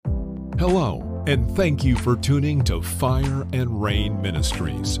Hello, and thank you for tuning to Fire and Rain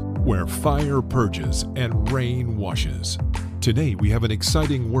Ministries, where fire purges and rain washes. Today we have an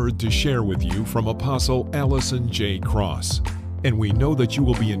exciting word to share with you from Apostle Allison J. Cross, and we know that you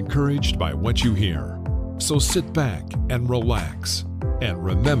will be encouraged by what you hear. So sit back and relax, and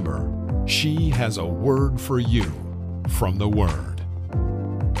remember, she has a word for you from the Word.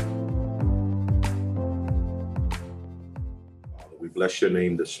 We bless your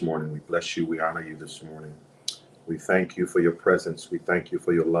name this morning. We bless you. We honor you this morning. We thank you for your presence. We thank you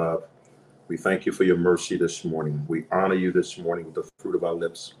for your love. We thank you for your mercy this morning. We honor you this morning with the fruit of our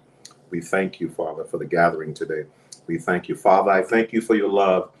lips. We thank you, Father, for the gathering today. We thank you, Father. I thank you for your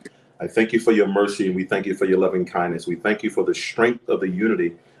love. I thank you for your mercy, and we thank you for your loving kindness. We thank you for the strength of the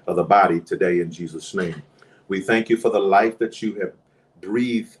unity of the body today in Jesus' name. We thank you for the life that you have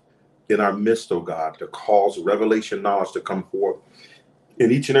breathed in our midst, oh God, to cause revelation knowledge to come forth in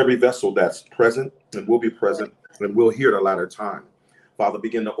each and every vessel that's present and will be present and will hear at a latter time. Father,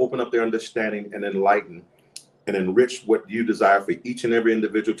 begin to open up their understanding and enlighten and enrich what you desire for each and every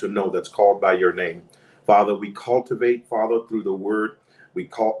individual to know that's called by your name. Father, we cultivate, Father, through the word. We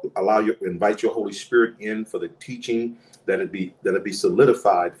invite your Holy Spirit in for the teaching, that it be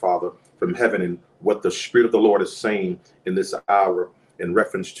solidified, Father, from heaven, and what the Spirit of the Lord is saying in this hour in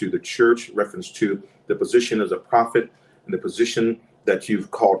reference to the church, reference to the position as a prophet, and the position that you've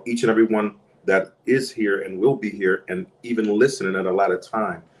called each and every one that is here and will be here and even listening at a later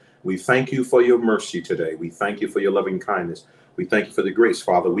time. We thank you for your mercy today. We thank you for your loving kindness. We thank you for the grace,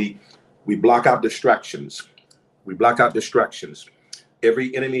 Father. We block out distractions. We block out distractions.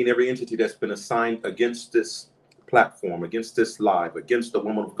 Every enemy and every entity that's been assigned against this platform, against this live, against the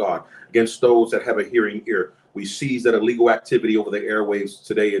woman of God, against those that have a hearing ear, we seize that illegal activity over the airwaves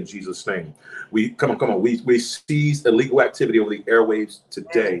today in Jesus' name. We seize illegal activity over the airwaves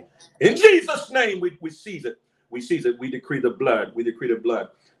today in Jesus' name. We seize it. We seize it. We decree the blood. We decree the blood.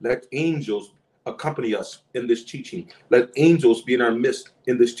 Let angels accompany us in this teaching. Let angels be in our midst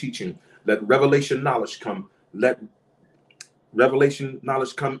in this teaching. Let revelation knowledge come. Let revelation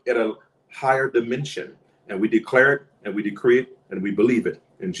knowledge come at a higher dimension. And we declare it, and we decree it, and we believe it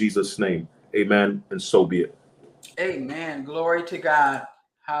in Jesus' name. Amen. And so be it. Amen. Glory to God.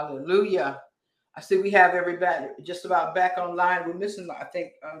 Hallelujah. I see we have everybody just about back online. We're missing, I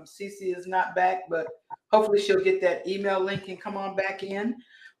think Cece is not back, but hopefully she'll get that email link and come on back in.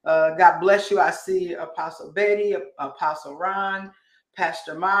 God bless you. I see Apostle Betty, Apostle Ron,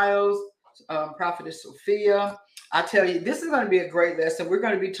 Pastor Miles, Prophetess Sophia. I tell you, this is going to be a great lesson. We're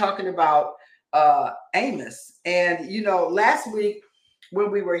going to be talking about Amos. And, last week when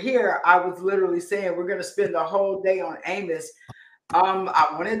we were here, I was literally saying we're going to spend the whole day on Amos. I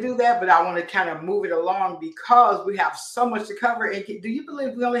want to do that, but I want to kind of move it along because we have so much to cover. And do you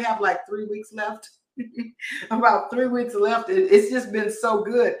believe we only have like 3 weeks left? About 3 weeks left. It's just been so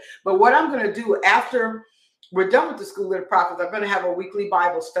good. But what I'm going to do after we're done with the School of the Prophets, I'm going to have a weekly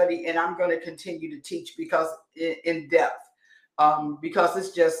Bible study, and I'm going to continue to teach because in depth, because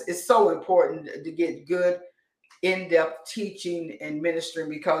it's so important to get good in-depth teaching and ministering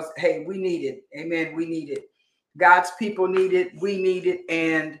because, hey, we need it. Amen. We need it. God's people need it. We need it.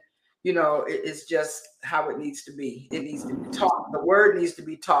 And, it's just how it needs to be. It needs to be taught. The word needs to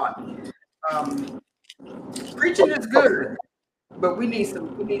be taught. Preaching is good, but we need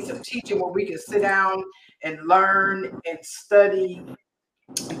some teaching where we can sit down and learn and study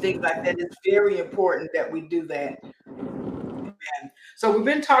and things like that. It's very important that we do that. Amen. So we're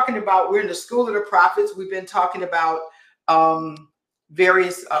in the School of the Prophets. We've been talking about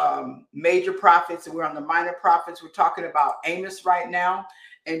various major prophets, and we're on the minor prophets. We're talking about Amos right now.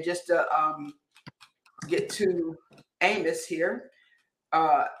 And just to get to Amos here,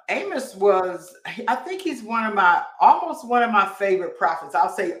 Amos I think he's almost one of my favorite prophets. I'll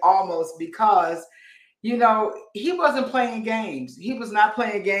say almost because, he wasn't playing games. He was not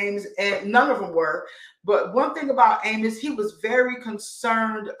playing games, and none of them were. But one thing about Amos, he was very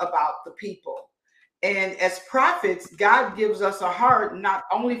concerned about the people. And as prophets, God gives us a heart, not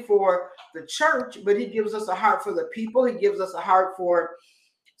only for the church, but he gives us a heart for the people. He gives us a heart for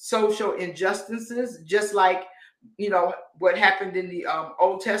social injustices, just like, what happened in the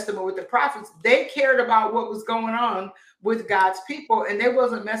Old Testament with the prophets. They cared about what was going on with God's people, and they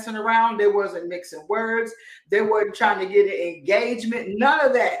wasn't messing around. They wasn't mixing words. They weren't trying to get an engagement. None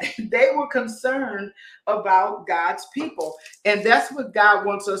of that. They were concerned about God's people. And that's what God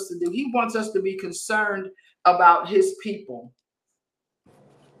wants us to do. He wants us to be concerned about his people.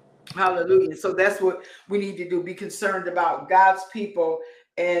 Hallelujah. So that's what we need to do. Be concerned about God's people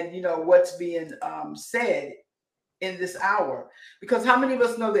and, what's being said. in this hour. Because how many of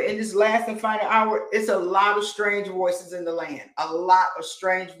us know that in this last and final hour, it's a lot of strange voices in the land, a lot of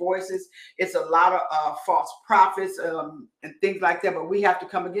strange voices. It's a lot of false prophets and things like that, but we have to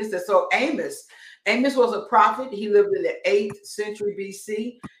come against that. So Amos was a prophet. He lived in the 8th century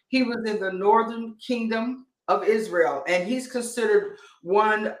BC. He was in the northern kingdom of Israel, and he's considered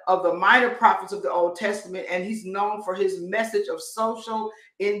one of the minor prophets of the Old Testament, and he's known for his message of social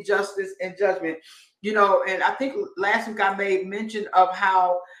injustice and judgment. You know, and I think last week I made mention of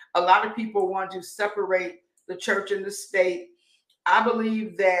how a lot of people want to separate the church and the state. I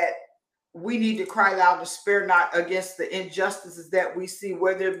believe that we need to cry loud and spare not against the injustices that we see,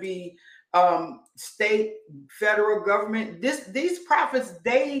 whether it be state, federal government. These prophets,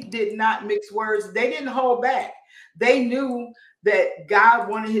 they did not mix words. They didn't hold back. They knew that God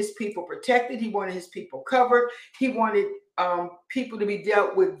wanted his people protected. He wanted his people covered. He wanted people to be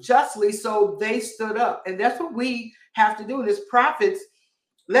dealt with justly. So they stood up. And that's what we have to do. And as prophets,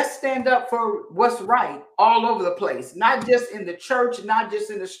 let's stand up for what's right all over the place, not just in the church, not just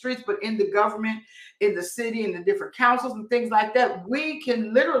in the streets, but in the government, in the city, in the different councils and things like that. We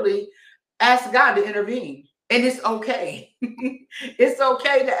can literally ask God to intervene, and it's okay. It's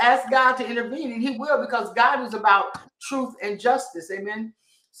okay to ask God to intervene, and he will, because God is about truth and justice. Amen.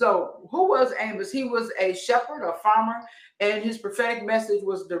 So who was Amos? He was a shepherd, a farmer, and his prophetic message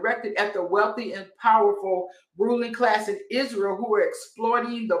was directed at the wealthy and powerful ruling class in Israel who were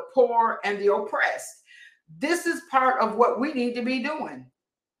exploiting the poor and the oppressed. This is part of what we need to be doing.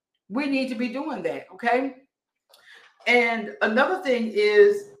 We need to be doing that, okay? And another thing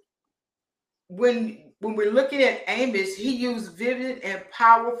is, when we're looking at Amos, he used vivid and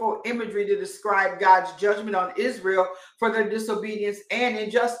powerful imagery to describe God's judgment on Israel for their disobedience and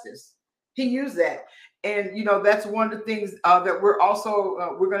injustice. He used that. And, you know, that's one of the things that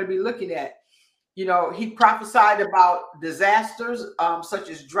we're going to be looking at. You know, he prophesied about disasters such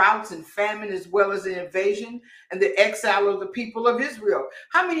as droughts and famine, as well as the invasion and the exile of the people of Israel.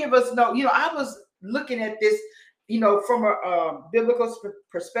 How many of us know, you know, I was looking at this, you know, from a biblical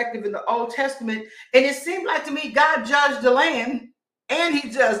perspective in the Old Testament, and it seemed like to me God judged the land and he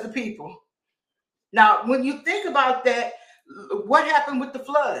judged the people. Now, when you think about that, what happened with the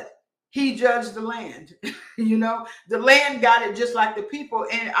flood? He judged the land. You know, the land got it just like the people.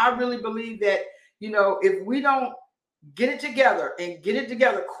 And I really believe that, you know, if we don't get it together and get it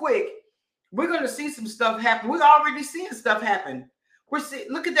together quick, we're going to see some stuff happen. We're already seeing stuff happen.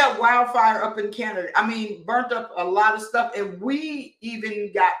 Look at that wildfire up in Canada. I mean, burnt up a lot of stuff, and we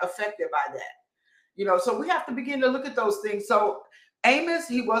even got affected by that. You know, so we have to begin to look at those things. So Amos,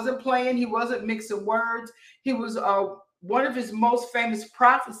 he wasn't playing. He wasn't mixing words. He was one of his most famous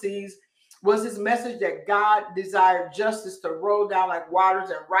prophecies was his message that God desired justice to roll down like waters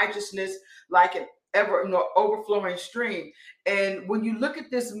and righteousness like an overflowing stream. And when you look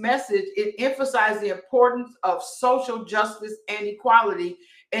at this message, it emphasized the importance of social justice and equality,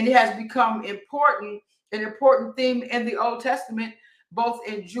 and it has become an important theme in the Old Testament, both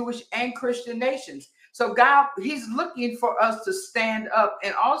in Jewish and Christian nations. So God, he's looking for us to stand up.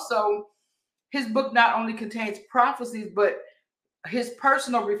 And also, his book not only contains prophecies, but his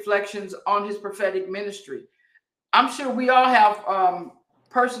personal reflections on his prophetic ministry. I'm sure we all have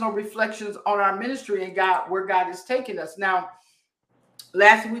personal reflections on our ministry and God, where God is taking us. Now,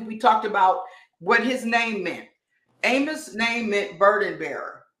 last week we talked about what his name meant. Amos' name meant burden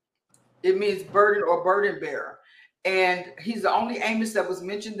bearer. It means burden or burden bearer. And he's the only Amos that was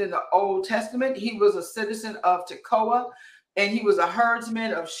mentioned in the Old Testament. He was a citizen of Tekoa, and he was a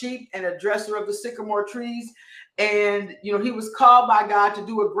herdsman of sheep and a dresser of the sycamore trees. And, you know, he was called by God to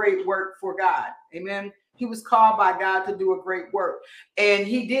do a great work for God. Amen. He was called by God to do a great work, and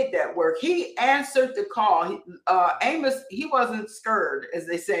he did that work. He answered the call. Amos, he wasn't scared, as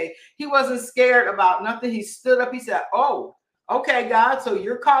they say. He wasn't scared about nothing. He stood up. He said, "Oh, okay, God, so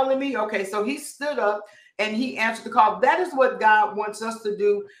you're calling me?" Okay, so he stood up and he answered the call. That is what God wants us to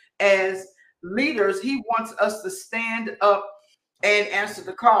do as leaders. He wants us to stand up and answer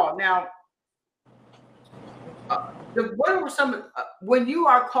the call. Now, when you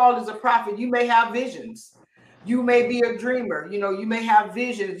are called as a prophet, you may have visions. You may be a dreamer. You know, you may have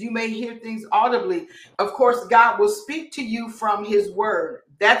visions. You may hear things audibly. Of course, God will speak to you from his word.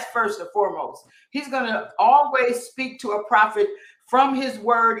 That's first and foremost. He's going to always speak to a prophet from his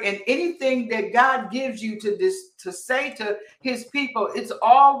word, and anything that God gives you to say to his people, it's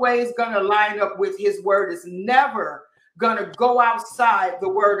always going to line up with his word. It's never going to go outside the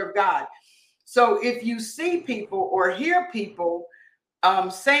word of God. So if you see people or hear people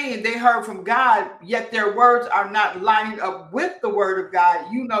saying they heard from God, yet their words are not lining up with the word of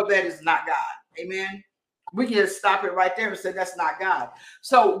God, you know that is not God. Amen. We can just stop it right there and say that's not God.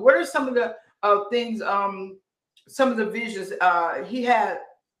 So what are some of the things, some of the visions?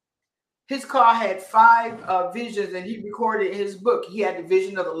 His car had 5 visions, and he recorded in his book. He had the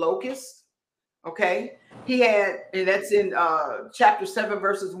vision of the locust. Okay. He had, and that's in chapter 7,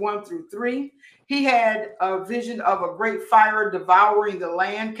 verses 1 through 3. He had a vision of a great fire devouring the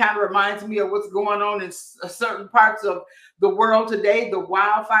land. Kind of reminds me of what's going on in certain parts of the world today, the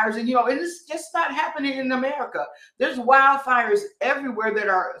wildfires. And, it's just not happening in America. There's wildfires everywhere that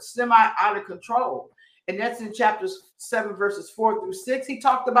are semi out of control. And that's in chapter 7, verses 4 through 6. He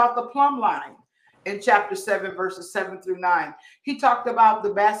talked about the plumb line in chapter 7, verses 7 through 9. He talked about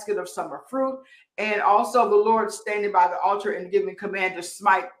the basket of summer fruit, and also the Lord standing by the altar and giving command to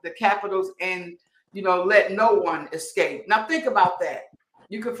smite the capitals and, let no one escape. Now think about that.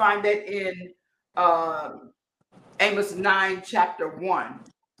 You can find that in Amos 9, chapter 1.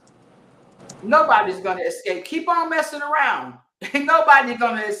 Nobody's going to escape. Keep on messing around. Ain't nobody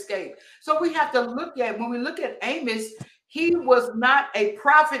going to escape. So we have to look at, when we look at Amos, he was not a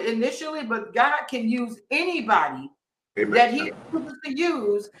prophet initially, but God can use anybody Amen. That he chooses to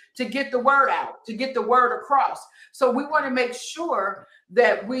use to get the word out, to get the word across. So we want to make sure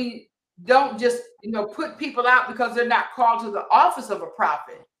that we don't just, put people out because they're not called to the office of a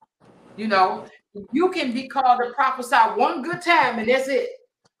prophet. You can be called to prophesy one good time and that's it.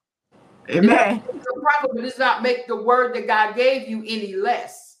 Amen. The prophet does not make the word that God gave you any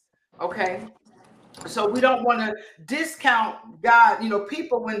less. Okay. So we don't want to discount God,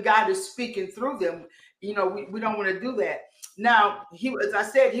 people when God is speaking through them. We don't want to do that. Now, as I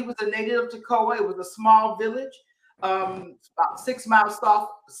said, he was a native of Tekoa. It was a small village, about 6 miles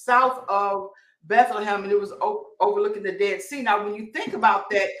south of Bethlehem, and it was overlooking the Dead Sea. Now, when you think about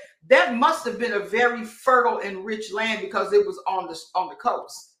that, that must have been a very fertile and rich land because it was on the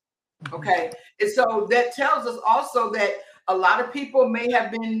coast. Okay, and so that tells us also that a lot of people may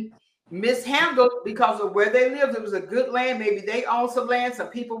have been mishandled because of where they lived. It was a good land. Maybe they owned some land. Some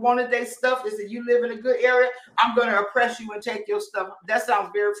people wanted their stuff. They said, you live in a good area, I'm going to oppress you and take your stuff. That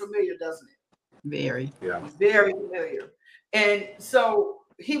sounds very familiar, doesn't it? Very. Yeah. Very familiar. And so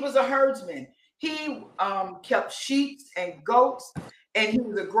he was a herdsman. He kept sheep and goats, and he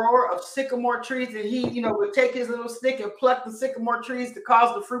was a grower of sycamore trees. And he, would take his little stick and pluck the sycamore trees to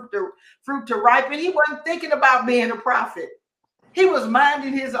cause the fruit to ripen. He wasn't thinking about being a prophet. He was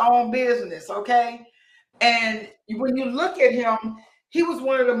minding his own business, okay? And when you look at him, he was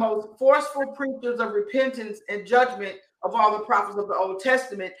one of the most forceful preachers of repentance and judgment of all the prophets of the Old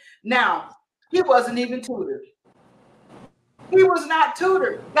Testament. Now, he wasn't even tutored. He was not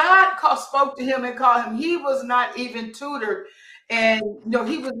tutored. God spoke to him and called him. He was not even tutored. And,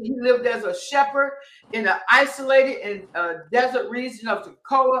 he lived as a shepherd in an isolated and desert region of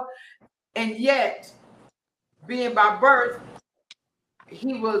Tekoa. And yet, being by birth,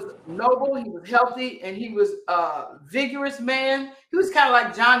 he was noble, he was healthy, and he was a vigorous man. He was kind of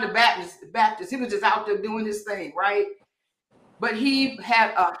like John the Baptist. He was just out there doing his thing, right? But he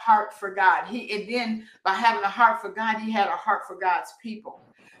had a heart for God. And then by having a heart for God, he had a heart for God's people.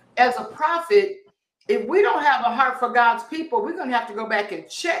 As a prophet, if we don't have a heart for God's people, we're going to have to go back and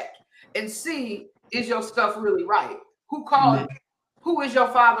check and see, is your stuff really right? Who called you? Who is your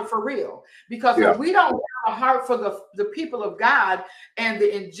father for real? Because if we don't have a heart for the people of God and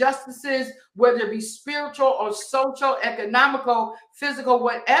the injustices, whether it be spiritual or social, economical, physical,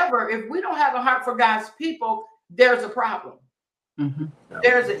 whatever, if we don't have a heart for God's people, there's a problem. Mm-hmm.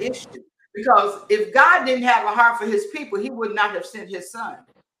 There's an issue. Because if God didn't have a heart for his people, he would not have sent his son.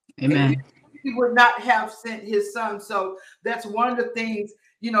 Amen. He would not have sent his son. So that's one of the things,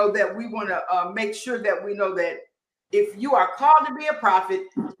 that we want to make sure that we know that if you are called to be a prophet,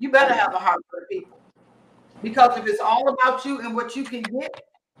 you better have a heart for the people. Because if it's all about you and what you can get,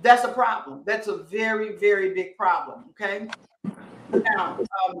 that's a problem. That's a very, very big problem. Okay. Now,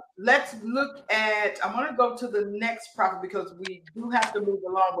 let's look at, I want to go to the next prophet because we do have to move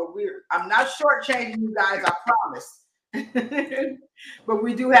along, but I'm not shortchanging you guys, I promise. But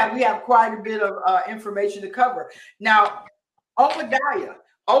we have quite a bit of information to cover. Now,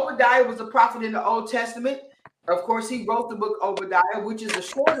 Obadiah was a prophet in the Old Testament. Of course, he wrote the book Obadiah, which is the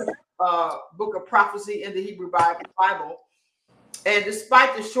shortest book of prophecy in the Hebrew Bible. And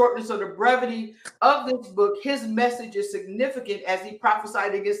despite the shortness or the brevity of this book, his message is significant as he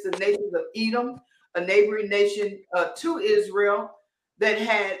prophesied against the nations of Edom, a neighboring nation to Israel that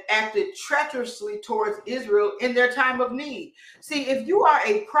had acted treacherously towards Israel in their time of need. See, if you are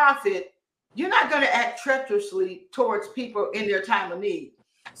a prophet, you're not going to act treacherously towards people in their time of need.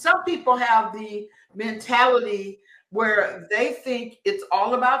 Some people have the mentality where they think it's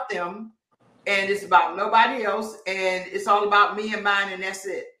all about them and it's about nobody else, and it's all about me and mine, and that's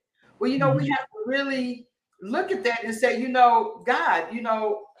it. Well, we have to really look at that and say, God,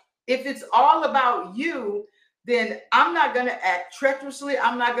 if it's all about you, then I'm not going to act treacherously.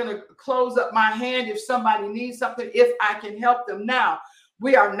 I'm not going to close up my hand if somebody needs something, if I can help them. Now,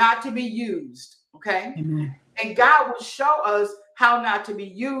 we are not to be used, okay? Amen. And God will show us how not to be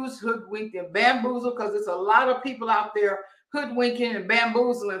used, hoodwinked, and bamboozled, because there's a lot of people out there hoodwinking and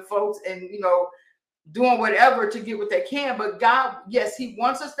bamboozling folks and, doing whatever to get what they can. But God, yes, he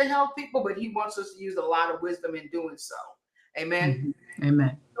wants us to help people, but he wants us to use a lot of wisdom in doing so. Amen.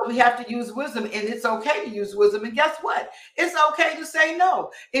 Amen. So we have to use wisdom, and it's okay to use wisdom. And guess what? It's okay to say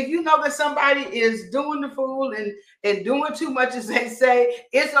no. If you know that somebody is doing the fool and doing too much, as they say,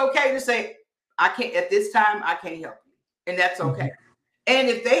 it's okay to say, I can't, at this time, I can't help you. And that's okay. And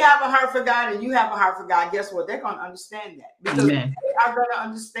if they have a heart for God and you have a heart for God, guess what? They're going to understand that, because they are going to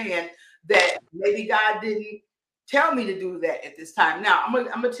understand that maybe God didn't tell me to do that at this time. Now, I'm going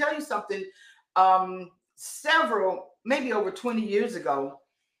to tell you something. Maybe over 20 years ago,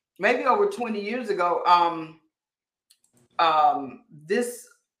 this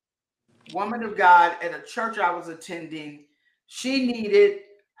woman of God at a church I was attending, she needed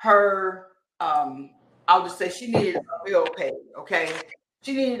her, I'll just say she needed a bill paid, okay?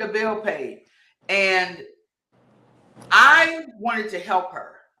 She needed a bill paid. And I wanted to help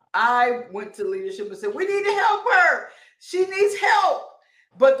her. I went to leadership and said, we need to help her. She needs help.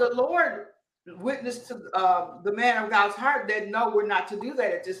 But the Lord witnessed to the man of God's heart that no, we're not to do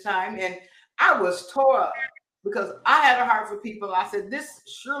that at this time. And I was tore up because I had a heart for people. I said, this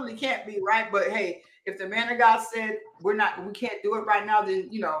surely can't be right. But hey, if the man of God said we can't do it right now, then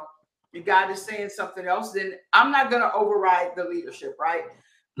if God is saying something else, then I'm not going to override the leadership, right?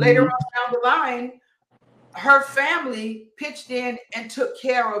 Later on down the line, her family pitched in and took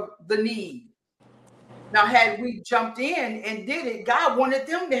care of the need. Now, had we jumped in and did it, God wanted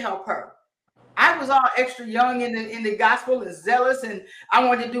them to help her. I was all extra young in the gospel and zealous, and I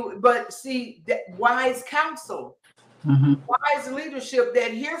wanted to do it. But see, that wise counsel, wise leadership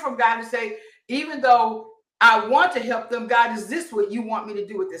that hear from God and say, even though I want to help them, God, is this what you want me to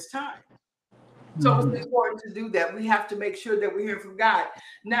do at this time? So it's important to do that. We have to make sure that we hear from God.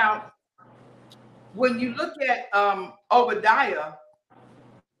 Now, when you look at Obadiah,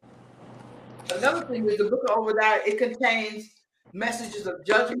 another thing is the book of Obadiah, it contains messages of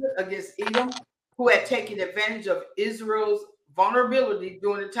judgment against Edom, who had taken advantage of Israel's vulnerability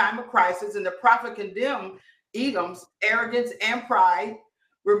during the time of crisis. And the prophet condemned Edom's arrogance and pride,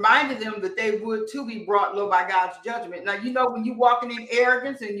 reminded them that they would too be brought low by God's judgment. Now, when you're walking in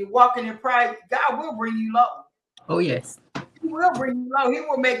arrogance and you're walking in pride, God will bring you low. Oh, yes. He will bring you low. He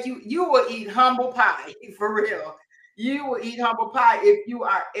will make you will eat humble pie, for real. You will eat humble pie if you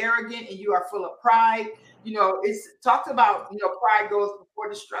are arrogant and you are full of pride. It's talked about, pride goes before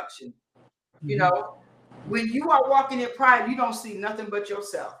destruction. When you are walking in pride, you don't see nothing but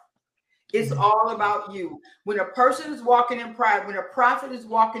yourself. It's all about you. When a person is walking in pride, when a prophet is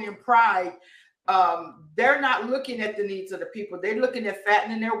walking in pride, they're not looking at the needs of the people. They're looking at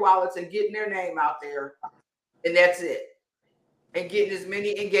fattening their wallets and getting their name out there. And that's it. And getting as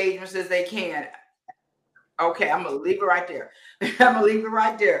many engagements as they can. Okay, I'm going to leave it right there. I'm going to leave it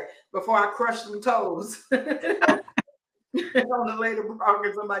right there before I crush some toes. On the later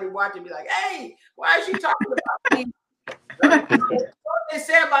program, somebody watching be like, hey, why is she talking about me? What they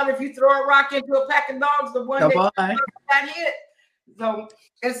say about if you throw a rock into a pack of dogs, the one that got hit. So,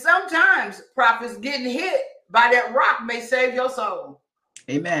 and sometimes prophets getting hit by that rock may save your soul.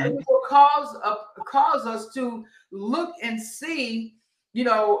 Amen. It will cause us to look and see,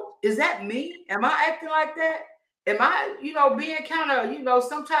 is that me? Am I acting like that? Am I, being kind of,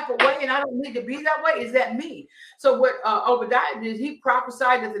 some type of way, and I don't need to be that way? Is that me? So what Obadiah did, he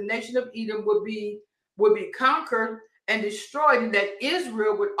prophesied that the nation of Edom would be conquered and destroyed, and that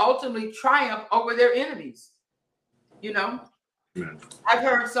Israel would ultimately triumph over their enemies. I've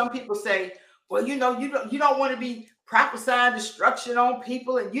heard some people say, well, you don't want to be prophesying destruction on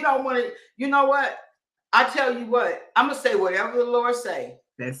people, and you don't want to, you know what? I tell you what, I'm going to say whatever the Lord say.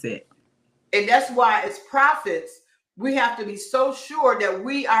 That's it. And that's why as prophets, we have to be so sure that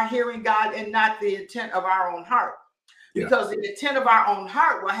we are hearing God and not the intent of our own heart. Yeah. Because the intent of our own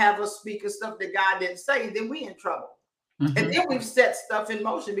heart will have us speaking stuff that God didn't say, then we in trouble. And then we've set stuff in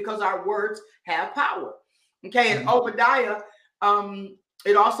motion because our words have power. Okay, and Obadiah,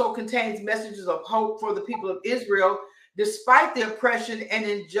 it also contains messages of hope for the people of Israel, despite the oppression and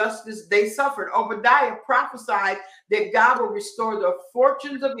injustice they suffered. Obadiah prophesied that God will restore the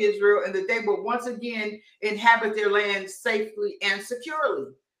fortunes of Israel and that they will once again inhabit their land safely and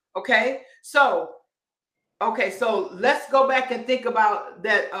securely. Okay, so let's go back and think about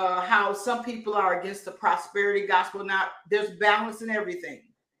that. How some people are against the prosperity gospel. Now, there's balance in everything.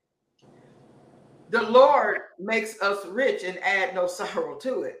 The Lord makes us rich and add no sorrow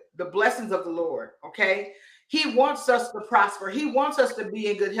to it. The blessings of the Lord. Okay. He wants us to prosper. He wants us to be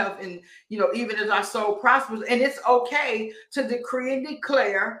in good health. And, even as our soul prospers, and it's okay to decree and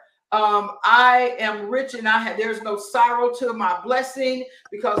declare, I am rich and there's no sorrow to my blessing,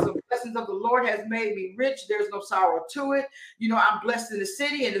 because the blessings of the Lord has made me rich. There's no sorrow to it. I'm blessed in the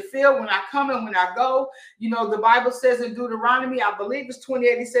city, in the field, when I come and when I go. The Bible says in Deuteronomy, I believe it's 28,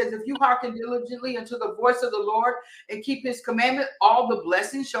 it says, if you hearken diligently unto the voice of the Lord and keep his commandment, all the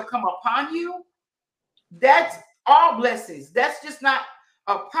blessings shall come upon you. That's all blessings. That's just not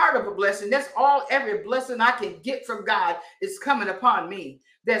a part of a blessing. That's every blessing I can get from God is coming upon me.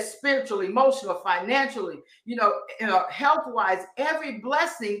 That's spiritual, emotional, financially, health-wise. Every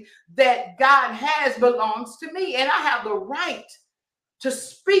blessing that God has belongs to me, and I have the right to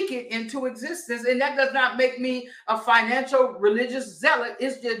speak it into existence. And that does not make me a financial religious zealot.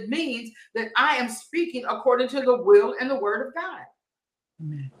 It just means that I am speaking according to the will and the word of God.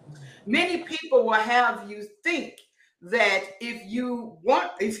 Amen. Many people will have you think that if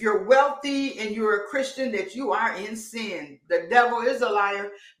you're wealthy and you're a Christian, that you are in sin. The devil is a liar,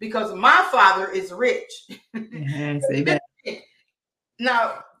 because my Father is rich. Yes, amen.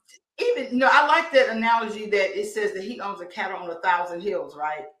 Now, even I like that analogy that it says that he owns a cattle on 1,000 hills,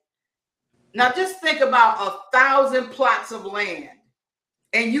 right? Now, just think about 1,000 plots of land,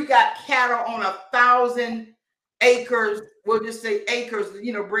 and you got cattle on 1,000 acres. We'll just say acres,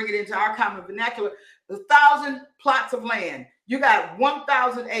 bring it into our common vernacular. 1,000 plots of land. You got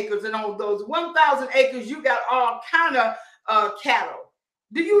 1,000 acres, and on those 1,000 acres, you got all kind of cattle.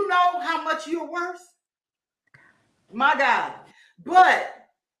 Do you know how much you're worth? My God. But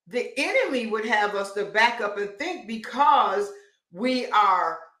the enemy would have us to back up and think, because we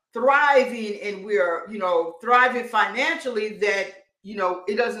are thriving and we're, thriving financially, that,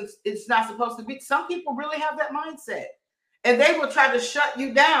 it's not supposed to be. Some people really have that mindset, and they will try to shut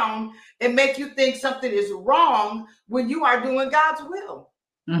you down and make you think something is wrong when you are doing God's will.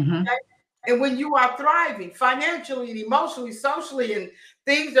 Mm-hmm. Okay? And when you are thriving financially and emotionally, socially, and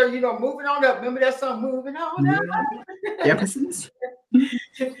things are, moving on up. Remember that song, Moving On Up? Jefferson's.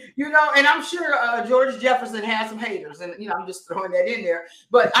 And I'm sure George Jefferson had some haters, and I'm just throwing that in there,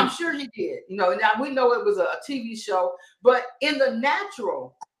 but I'm sure he did. Now we know it was a TV show, but in the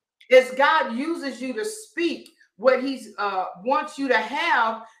natural, as God uses you to speak what He wants you to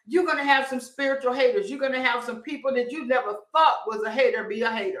have, you're going to have some spiritual haters. You're going to have some people that you never thought was a hater be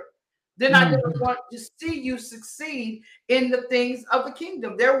a hater. They're not going to want to see you succeed in the things of the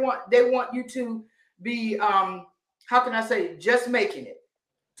kingdom. They want you to be how can I say, just making it.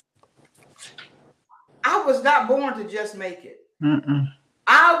 I was not born to just make it.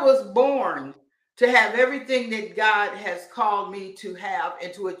 I was born to have everything that God has called me to have,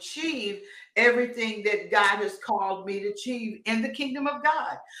 and to achieve everything that God has called me to achieve in the kingdom of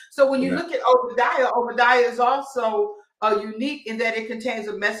God. So when you look at Obadiah is also unique in that it contains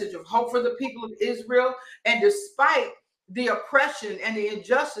a message of hope for the people of Israel. And despite the oppression and the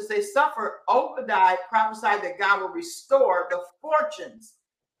injustice they suffer, Obadiah prophesied that God will restore the fortunes.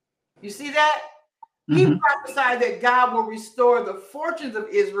 You see that? He prophesied that God will restore the fortunes of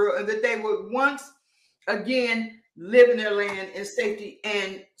Israel, and that they would once again live in their land in safety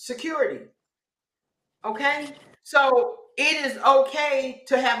and security. Okay? So it is okay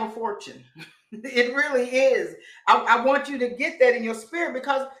to have a fortune. It really is. I want you to get that in your spirit,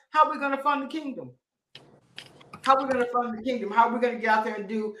 because how are we going to fund the kingdom? How are we going to fund the kingdom? How are we going to get out there and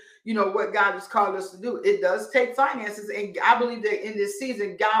do, what God has called us to do? It does take finances. And I believe that in this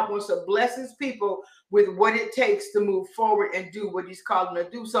season, God wants to bless his people with what it takes to move forward and do what he's called them to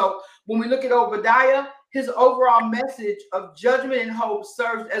do. So when we look at Obadiah, his overall message of judgment and hope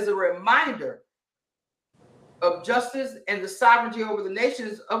serves as a reminder of justice and the sovereignty over the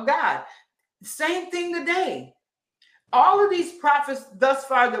nations of God. Same thing today. All of these prophets thus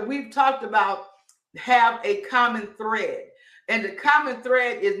far that we've talked about have a common thread. And the common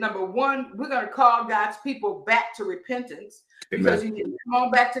thread is, number one, we're going to call God's people back to repentance. Amen. Because you need to come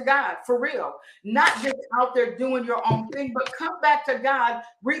on back to God for real. Not just out there doing your own thing, but come back to God,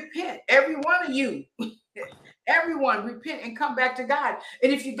 repent. Every one of you, everyone, repent and come back to God.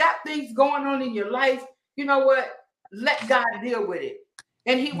 And if you got things going on in your life, you know what? Let God deal with it.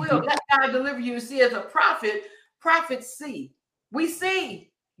 And he will. Let God deliver you. See, as a prophet, prophets see. We see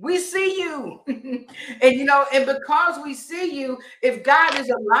you. and because we see you, if God is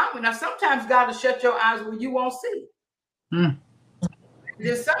allowing, now sometimes God will shut your eyes where you won't see.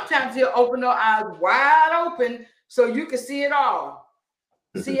 then sometimes he'll open our eyes wide open so you can see it all.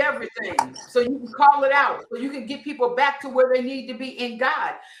 See everything, so you can call it out, so you can get people back to where they need to be in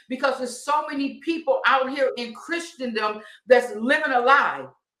God. Because there's so many people out here in Christendom that's living a lie,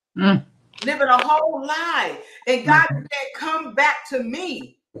 living a whole lie. And God said, come back to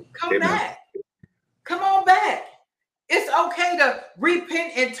me. Come back. Come on back. It's okay to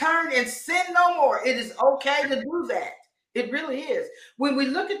repent and turn and sin no more. It is okay to do that. It really is. When we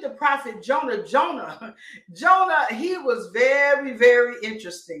look at the prophet Jonah, he was very, very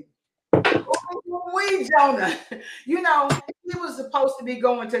interesting. Jonah, you know, he was supposed to be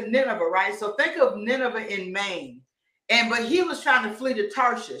going to Nineveh, right? So think of Nineveh in Maine, but he was trying to flee to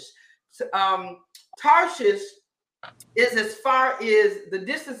Tarshish. Tarshish is as far as the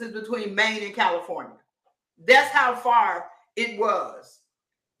distances between Maine and California. That's how far it was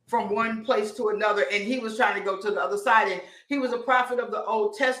from one place to another, and he was trying to go to the other side. And he was a prophet of the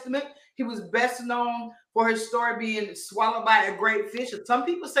Old Testament. He was best known for his story being swallowed by a great fish. Some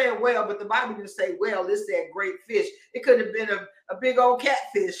people say a whale, but the Bible didn't say whale. It said great fish. It could have been a big old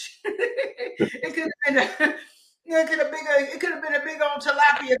catfish. It could have been it could have been a big old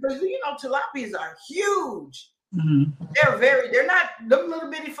tilapia, because you know tilapias are huge. They're not them little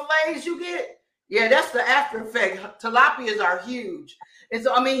bitty fillets you get. Yeah, that's the after effect. Tilapias are huge. And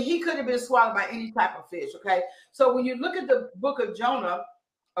so, I mean, he could have been swallowed by any type of fish, okay? So when you look at the book of Jonah,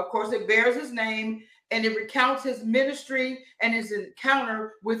 of course, it bears his name, and it recounts his ministry and his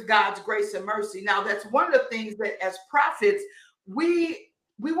encounter with God's grace and mercy. Now, that's one of the things that as prophets, we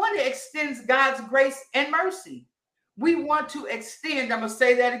want to extend God's grace and mercy. We want to extend, I'm going to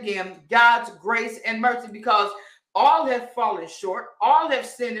say that again, God's grace and mercy, because all have fallen short. All have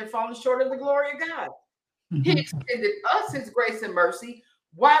sinned and fallen short of the glory of God. He extended us his grace and mercy.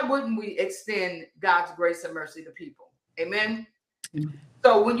 Why wouldn't we extend God's grace and mercy to people? Amen.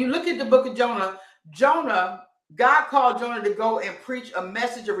 So when you look at the book of Jonah, God called Jonah to go and preach a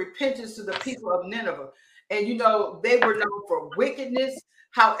message of repentance to the people of Nineveh. And, you know, they were known for wickedness.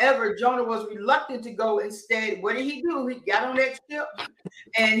 However, Jonah was reluctant to go. Instead, what did he do? He got on that ship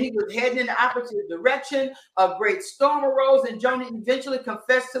and he was heading in the opposite direction. A great storm arose, and Jonah eventually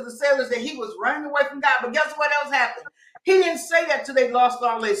confessed to the sailors that he was running away from God. But guess what else happened? He didn't say that till they lost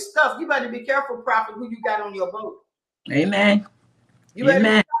all their stuff. You better be careful, prophet, who you got on your boat. Amen. You better be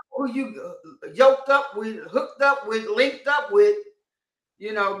careful who you yoked up with, hooked up with, linked up with,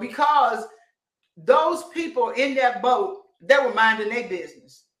 you know, because those people in that boat, they were minding their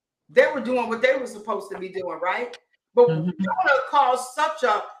business. They were doing what they were supposed to be doing, right? But Jonah caused such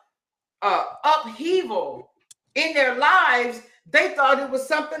a upheaval in their lives. They thought it was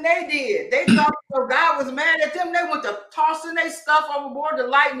something they did. They thought God was mad at them. They went to tossing their stuff overboard to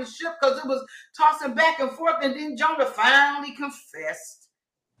lighten the ship because it was tossing back and forth. And then Jonah finally confessed.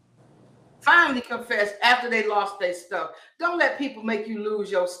 After they lost their stuff. Don't let people make you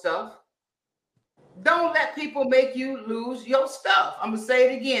lose your stuff. Don't let people make you lose your stuff. I'm going to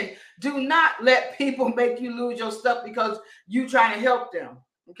say it again. Do not let people make you lose your stuff because you're trying to help them,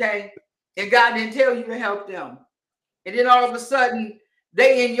 okay? And God didn't tell you to help them. And then all of a sudden,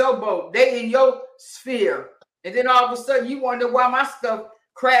 they in your boat. They in your sphere. And then all of a sudden, you wonder why my stuff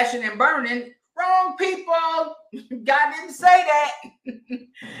crashing and burning. Wrong people. God didn't say that.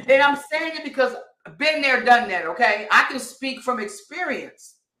 And I'm saying it because I've been there, done that, okay? I can speak from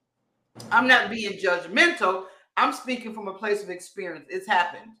experience. I'm not being judgmental. I'm speaking from a place of experience. It's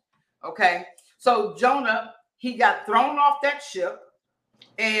happened. Okay. So Jonah, he got thrown off that ship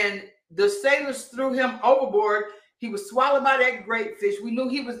and the sailors threw him overboard. He was swallowed by that great fish. We knew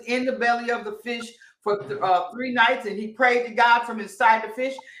he was in the belly of the fish for 3 nights, and he prayed to God from inside the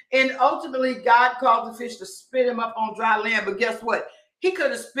fish. And ultimately, God caused the fish to spit him up on dry land. But guess what? He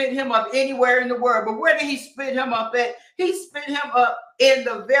could have spit him up anywhere in the world. But where did he spit him up at? He spit him up in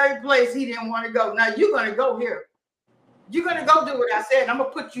the very place he didn't want to go. Now, you're going to go here. You're going to go do what I said. I'm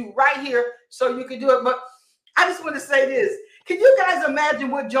going to put you right here so you can do it. But I just want to say this. Can you guys imagine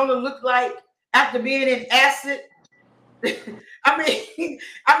what Jonah looked like after being in acid? I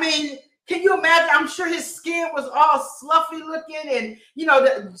mean, can you imagine? I'm sure his skin was all sluffy looking. And, you know,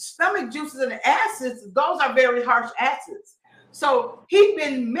 the stomach juices and the acids, those are very harsh acids. So he'd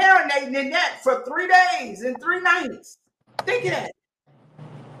been marinating in that for 3 days and 3 nights. Think of that.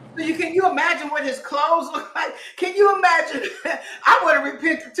 So can you imagine what his clothes look like? Can you imagine? I would have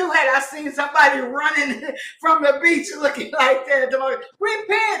repented too had I seen somebody running from the beach looking like that.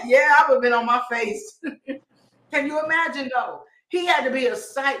 Repent. Yeah, I would have been on my face. Can you imagine though? He had to be a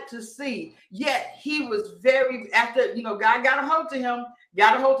sight to see. Yet he was very, after, you know, God got a hold to him,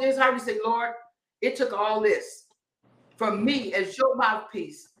 got a hold to his heart. He said, Lord, it took all this for me as your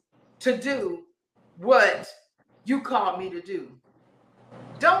mouthpiece to do what you called me to do.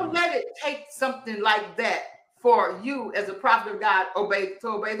 Don't let it take something like that for you as a prophet of God to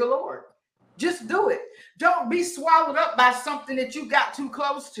obey the Lord. Just do it. Don't be swallowed up by something that you got too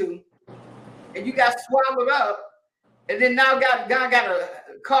close to and you got swallowed up. And then now God got to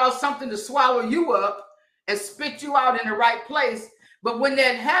cause something to swallow you up and spit you out in the right place. But when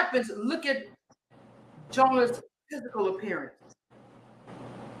that happens, look at Jonah's physical appearance.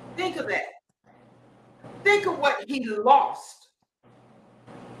 Think of that. Think of what he lost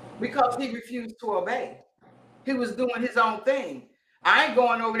because he refused to obey. He was doing his own thing. I ain't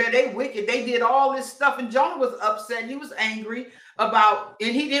going over there. They wicked. They did all this stuff. And Jonah was upset. He was angry about,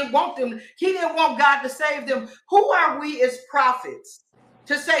 and he didn't want them. He didn't want God to save them. Who are we as prophets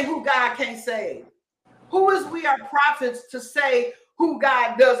to say who God can't save? Who is we are prophets to say who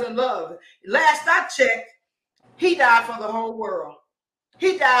God doesn't love? Last I checked, he died for the whole world.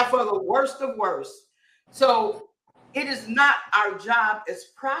 He died for the worst of worst. So it is not our job as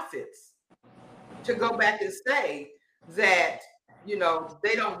prophets to go back and say that, you know,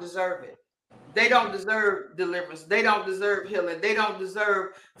 they don't deserve it. They don't deserve deliverance. They don't deserve healing. They don't deserve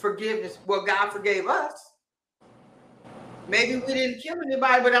forgiveness. Well, God forgave us. Maybe we didn't kill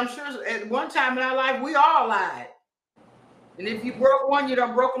anybody, but I'm sure at one time in our life, we all lied. And if you broke one, you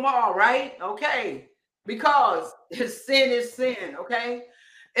done broke them all, right? Okay. Because sin is sin, okay?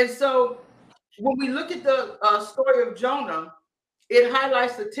 And so when we look at the story of Jonah, it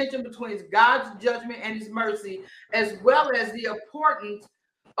highlights the tension between God's judgment and his mercy, as well as the importance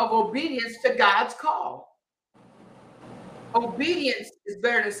of obedience to God's call. Obedience is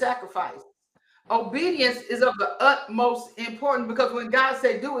better than sacrifice. Obedience is of the utmost importance because when God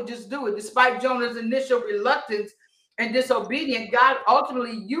said do it, just do it. Despite Jonah's initial reluctance and disobedience, God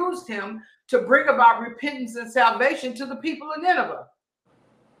ultimately used him to bring about repentance and salvation to the people of Nineveh.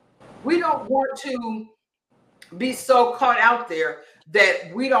 We don't want to be so caught out there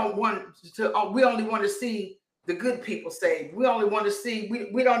that we don't want to, we only want to see the good people saved. We only want to see,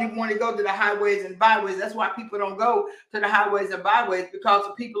 we don't even want to go to the highways and byways. That's why people don't go to the highways and byways, because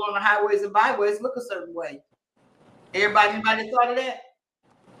the people on the highways and byways look a certain way. Anybody thought of that?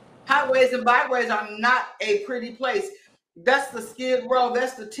 Highways and byways are not a pretty place. That's the Skid Row.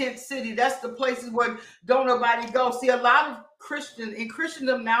 That's the tent city. That's the places where don't nobody go. See, a lot of Christians in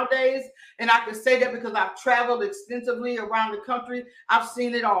Christendom nowadays, and I can say that because I've traveled extensively around the country. I've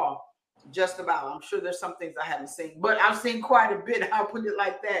seen it all, just about. I'm sure there's some things I haven't seen, but I've seen quite a bit. I'll put it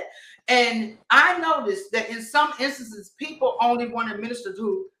like that. And I noticed that in some instances, people only want to minister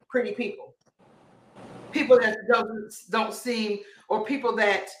to pretty people, people that don't seem, or people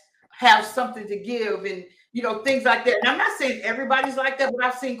that have something to give, and you know, things like that. And I'm not saying everybody's like that, but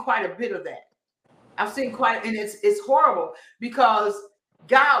I've seen quite a bit of that. I've seen quite, and it's horrible because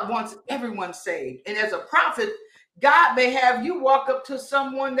God wants everyone saved. And as a prophet, God may have you walk up to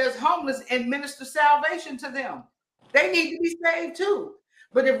someone that's homeless and minister salvation to them. They need to be saved too.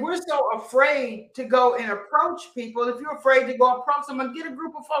 But if we're so afraid to go and approach people, if you're afraid to go approach someone, get a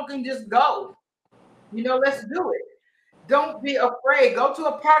group of folk and just go. You know, let's do it. Don't be afraid. Go to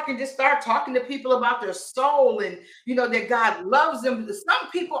a park and just start talking to people about their soul and, you know, that God loves them. Some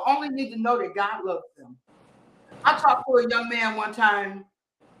people only need to know that God loves them. I talked to a young man one time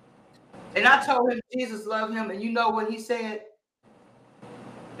and I told him Jesus loved him. And you know what he said?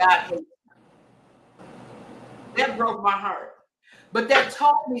 God hates him. That broke my heart. But that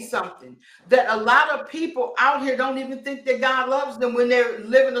taught me something, that a lot of people out here don't even think that God loves them when they're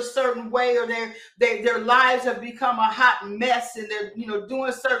living a certain way, or their lives have become a hot mess and they're, you know,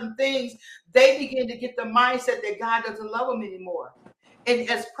 doing certain things. They begin to get the mindset that God doesn't love them anymore. And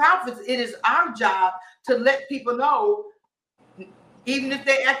as prophets, it is our job to let people know, even if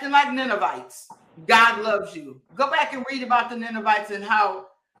they're acting like Ninevites, God loves you. Go back and read about the Ninevites and how,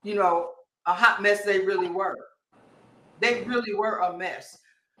 you know, a hot mess they really were. They really were a mess.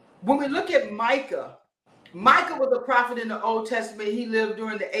 When we look at Micah, Micah was a prophet in the Old Testament. He lived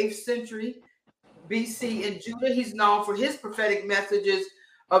during the 8th century BC in Judah. He's known for his prophetic messages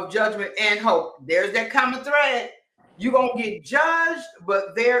of judgment and hope. There's that common thread. You're going to get judged,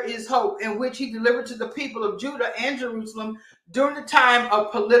 but there is hope, in which he delivered to the people of Judah and Jerusalem during the time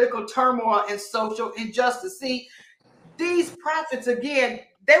of political turmoil and social injustice. See, these prophets, again,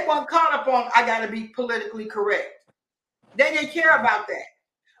 they weren't caught up on, I got to be politically correct. They didn't care about that.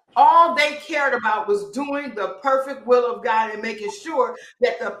 All they cared about was doing the perfect will of God and making sure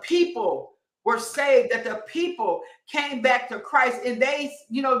that the people were saved, that the people came back to Christ. And they,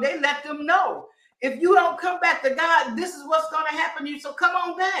 you know, they let them know, if you don't come back to God, this is what's going to happen to you. So come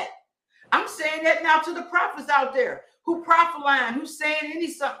on back. I'm saying that now to the prophets out there. who prophesying, who's saying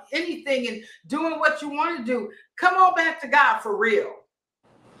anything and doing what you want to do, come on back to God for real.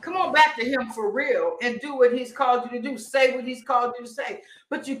 Come on back to him for real and do what he's called you to do. Say what he's called you to say.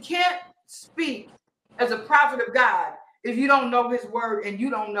 But you can't speak as a prophet of God if you don't know his word and you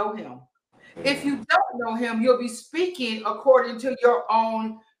don't know him. If you don't know him, you'll be speaking according to your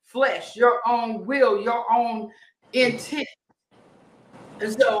own flesh, your own will, your own intent.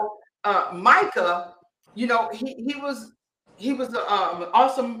 And so Micah, you know, he was an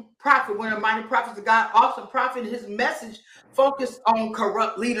awesome prophet, one of the minor prophets of God, awesome prophet. His message focused on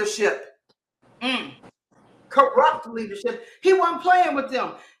corrupt leadership. Corrupt leadership. He wasn't playing with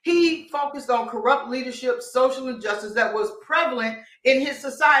them. He focused on corrupt leadership, social injustice that was prevalent in his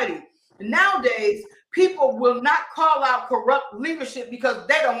society. Nowadays, people will not call out corrupt leadership because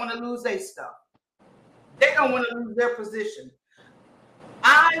they don't want to lose their stuff. They don't want to lose their position.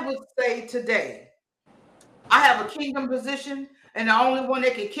 I would say today, I have a kingdom position, and the only one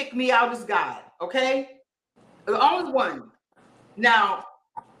that can kick me out is God, okay? The only one. Now,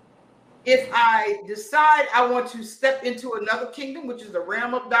 if I decide I want to step into another kingdom, which is the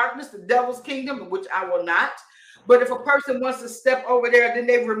realm of darkness, the devil's kingdom, which I will not. But if a person wants to step over there, then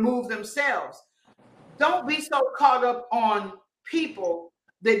they remove themselves. Don't be so caught up on people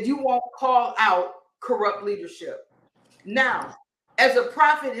that you won't call out corrupt leadership. Now, as a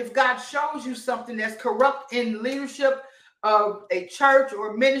prophet, if God shows you something that's corrupt in leadership of a church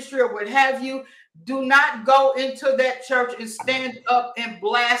or ministry or what have you, do not go into that church and stand up and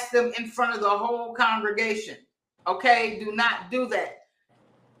blast them in front of the whole congregation. Okay? Do not do that.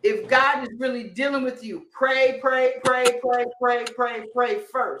 If God is really dealing with you, pray first.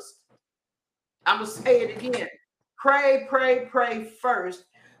 I'm going to say it again. Pray first.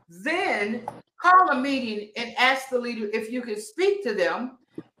 Then call a meeting and ask the leader if you can speak to them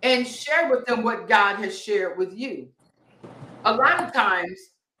and share with them what God has shared with you. A lot of times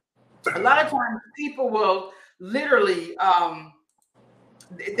people will literally,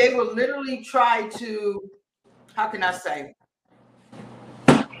 they will literally try to, how can I say?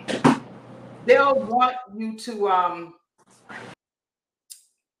 They'll want you to,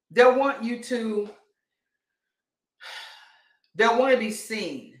 they'll want to be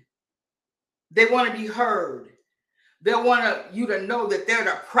seen. They want to be heard. They want you to know that they're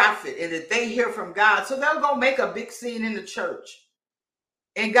the prophet and that they hear from God. So they'll go make a big scene in the church.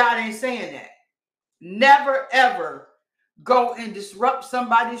 And God ain't saying that. Never, ever go and disrupt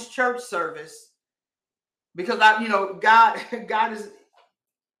somebody's church service because God is,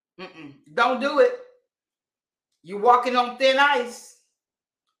 don't do it. You're walking on thin ice,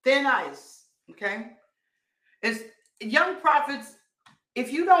 okay? As young prophets,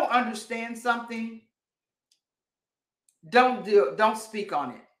 if you don't understand something, don't speak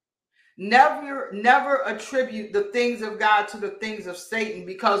on it. Never attribute the things of God to the things of Satan,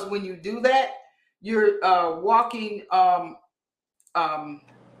 because when you do that, you're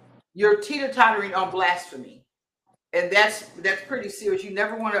you're teeter-tottering on blasphemy. And that's pretty serious. You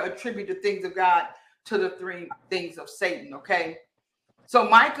never want to attribute the things of God to the three things of Satan, okay? So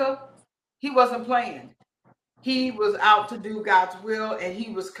Micah, he wasn't playing. He was out to do God's will,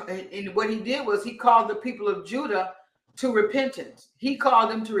 and what he did was he called the people of Judah to repentance. He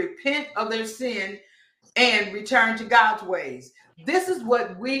called them to repent of their sin and return to God's ways. This is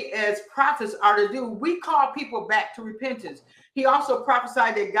what we as prophets are to do. We call people back to repentance. He also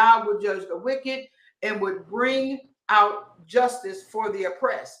prophesied that God would judge the wicked and would bring out justice for the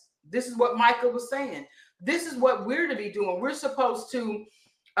oppressed. This is what Micah was saying. This is what we're to be doing. We're supposed to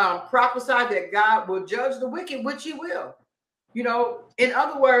prophesy that God will judge the wicked, which he will. In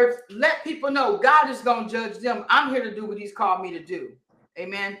other words, let people know God is going to judge them. I'm here to do what he's called me to do.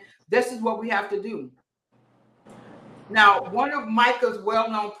 Amen. This is what we have to do. Now, one of Micah's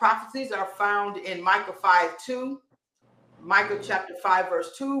well-known prophecies are found in Micah 5:2, Micah chapter 5,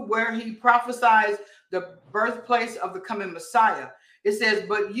 verse 2, where he prophesies the birthplace of the coming Messiah. It says,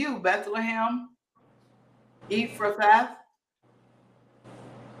 "But you, Bethlehem, Ephrathah,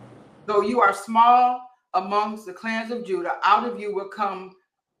 though you are small amongst the clans of Judah, out of you will come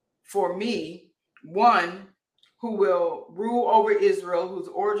for me one who will rule over Israel, whose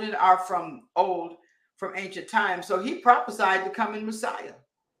origins are from ancient times." So he prophesied the coming Messiah.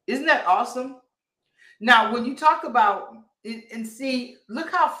 Isn't that awesome? Now, when you talk about and see,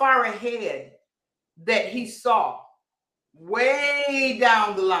 look how far ahead that he saw, way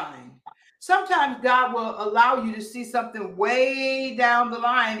down the line. Sometimes God will allow you to see something way down the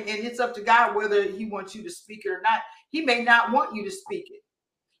line, and it's up to God whether he wants you to speak it or not. He may not want you to speak it.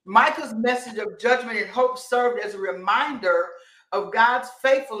 Micah's message of judgment and hope served as a reminder of God's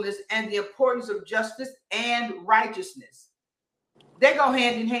faithfulness and the importance of justice and righteousness. They go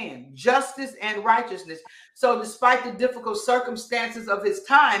hand in hand, justice and righteousness. So despite the difficult circumstances of his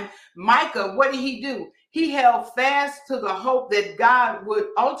time, Micah, what did he do? He held fast to the hope that God would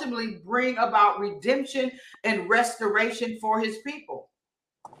ultimately bring about redemption and restoration for his people.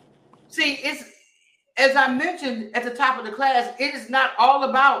 See, it's, as I mentioned at the top of the class, it is not all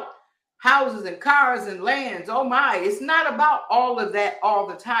about houses and cars and lands. Oh my, it's not about all of that all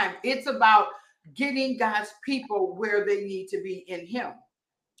the time. It's about getting God's people where they need to be in him.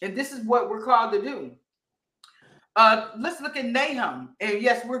 And this is what we're called to do. Let's look at Nahum. And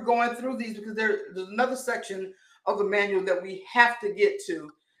yes, we're going through these because there's another section of the manual that we have to get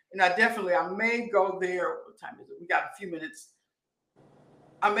to. And I may go there. What time is it? We got a few minutes.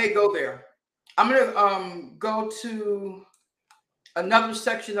 I may go there. I'm going to go to another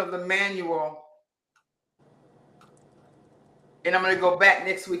section of the manual. And I'm going to go back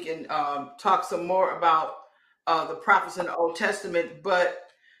next week and talk some more about the prophets in the Old Testament.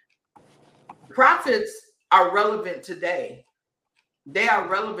 But prophets are relevant today. They are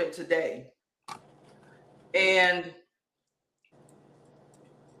relevant today. And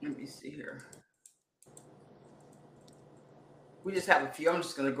let me see here. We just have a few. I'm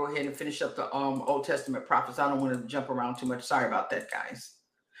just going to go ahead and finish up the Old Testament prophets. I don't want to jump around too much. Sorry about that, guys.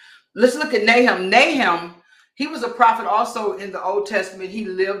 Let's look at Nahum. Nahum, he was a prophet also in the Old Testament. He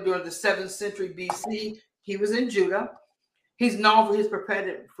lived during the 7th century BC. He was in Judah. He's known for his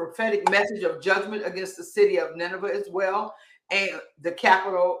prophetic message of judgment against the city of Nineveh as well, and the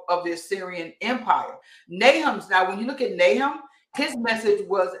capital of the Assyrian Empire. Nahum's, now when you look at Nahum, his message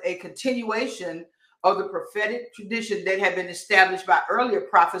was a continuation of the prophetic tradition that had been established by earlier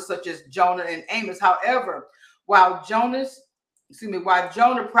prophets such as Jonah and Amos. However, while Jonah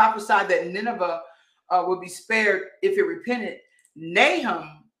prophesied that Nineveh would be spared if it repented,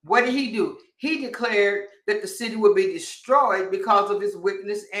 Nahum, what did he do? He declared that the city would be destroyed because of its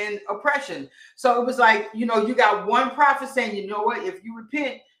wickedness and oppression. So it was like, you got one prophet saying, you know what, if you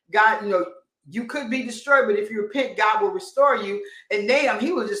repent, God, you could be destroyed, but if you repent, God will restore you. And Nahum,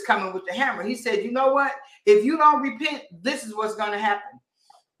 he was just coming with the hammer. He said, you know what, if you don't repent, this is what's going to happen.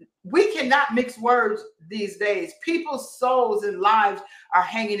 We cannot mix words these days. People's souls and lives are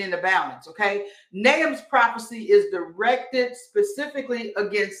hanging in the balance, okay? Nahum's prophecy is directed specifically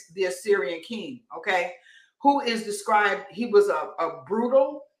against the Assyrian king, okay? Who is described, he was a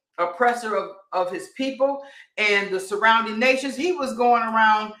brutal oppressor of his people and the surrounding nations. He was going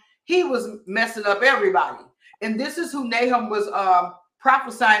around, he was messing up everybody. And this is who Nahum was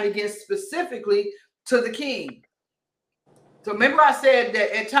prophesying against specifically to the king. So remember I said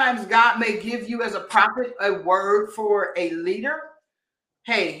that at times God may give you as a prophet a word for a leader.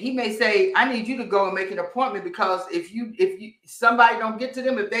 Hey, he may say, I need you to go and make an appointment because if somebody don't get to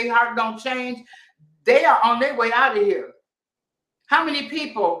them, if their heart don't change, they are on their way out of here. How many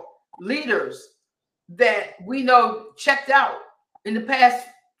people, leaders that we know checked out in the past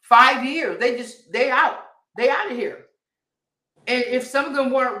 5 years, they out of here. And if some of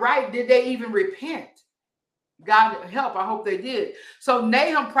them weren't right, did they even repent? God help, I hope they did. So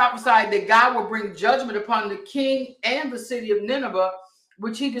Nahum prophesied that God will bring judgment upon the king and the city of Nineveh,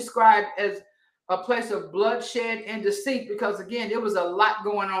 which he described as a place of bloodshed and deceit, because again, there was a lot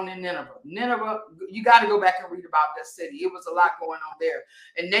going on in Nineveh. Nineveh, you got to go back and read about that city. It was a lot going on there.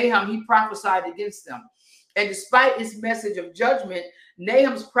 And Nahum, he prophesied against them. And despite its message of judgment,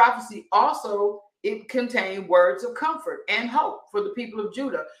 Nahum's prophecy also, it contained words of comfort and hope for the people of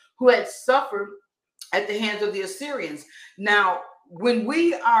Judah who had suffered at the hands of the Assyrians. Now, when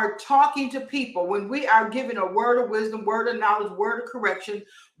we are talking to people, when we are giving a word of wisdom, word of knowledge, word of correction,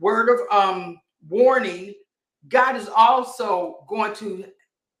 word of warning, God is also going to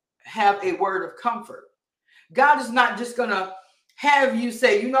have a word of comfort. God is not just going to have you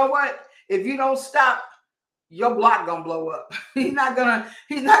say, you know what, if you don't stop, your block gonna blow up. He's not gonna,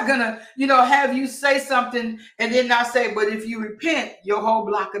 have you say something and then not say, but if you repent, your whole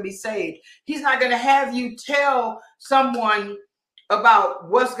block will be saved. He's not gonna have you tell someone about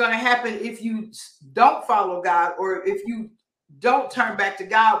what's gonna happen if you don't follow God or if you don't turn back to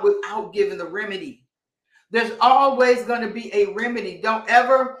God without giving the remedy. There's always gonna be a remedy. Don't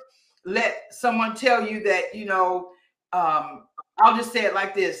ever let someone tell you that, I'll just say it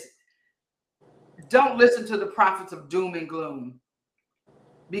like this. Don't listen to the prophets of doom and gloom,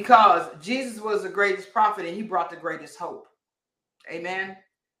 because Jesus was the greatest prophet and he brought the greatest hope. Amen.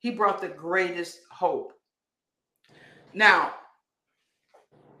 He brought the greatest hope. Now,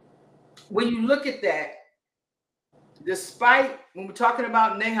 when you look at that, when we're talking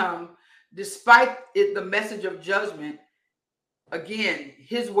about Nahum, despite the message of judgment, again,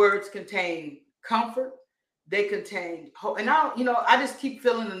 his words contain comfort. They contain hope. And I just keep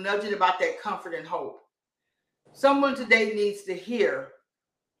feeling a nudging about that comfort and hope. Someone today needs to hear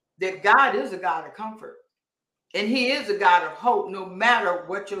that God is a God of comfort. And he is a God of hope, no matter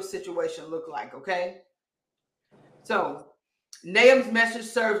what your situation look like, okay? So Nahum's message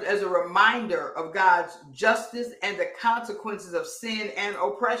serves as a reminder of God's justice and the consequences of sin and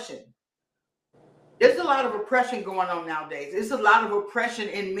oppression. There's a lot of oppression going on nowadays. There's a lot of oppression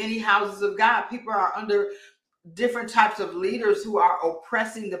in many houses of God. People are under different types of leaders who are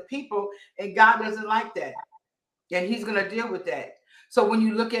oppressing the people, and God doesn't like that. And he's going to deal with that. So when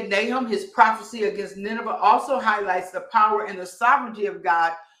you look at Nahum, his prophecy against Nineveh also highlights the power and the sovereignty of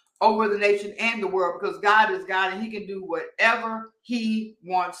God over the nation and the world, because God is God and he can do whatever he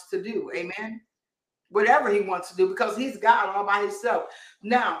wants to do. Amen. Whatever he wants to do, because he's God all by himself.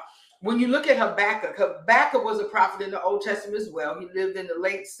 Now, when you look at Habakkuk, Habakkuk was a prophet in the Old Testament as well. He lived in the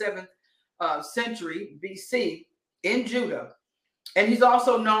late 7th century BC in Judah. And he's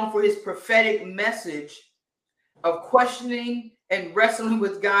also known for his prophetic message of questioning and wrestling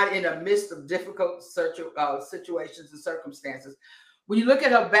with God in the midst of difficult situations and circumstances. When you look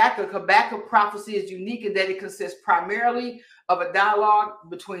at Habakkuk prophecy is unique in that it consists primarily of a dialogue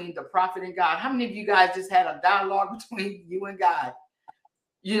between the prophet and God. How many of you guys just had a dialogue between you and God?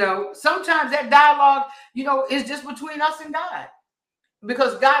 Sometimes that dialogue, is just between us and God,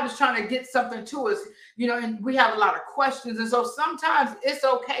 because God is trying to get something to us, and we have a lot of questions. And so sometimes it's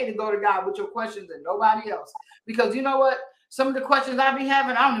okay to go to God with your questions and nobody else, because you know what? Some of the questions I be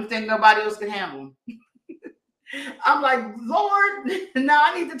having, I don't even think nobody else can handle them. I'm like, Lord, now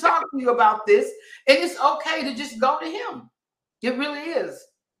I need to talk to you about this. And it's okay to just go to him. It really is.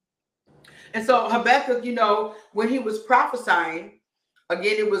 And so Habakkuk, when he was prophesying,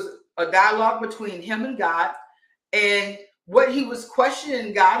 again, it was a dialogue between him and God. And what he was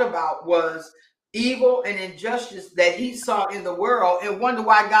questioning God about was evil and injustice that he saw in the world, and wonder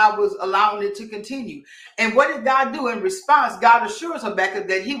why God was allowing it to continue. And what did God do in response? God assures Habakkuk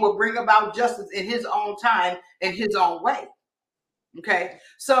that he will bring about justice in his own time, in his own way. Okay.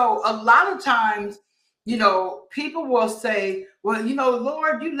 So a lot of times, people will say, well,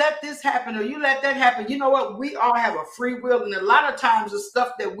 Lord, you let this happen or you let that happen. You know what? We all have a free will. And a lot of times the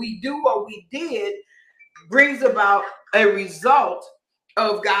stuff that we do or we did brings about a result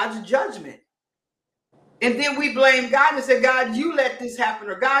of God's judgment. And then we blame God and say, God, you let this happen,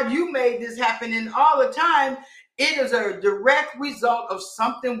 or God, you made this happen. And all the time, it is a direct result of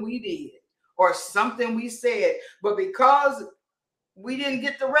something we did or something we said. But because we didn't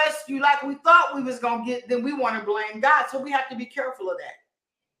get the rescue like we thought we was going to get, then we want to blame God. So we have to be careful of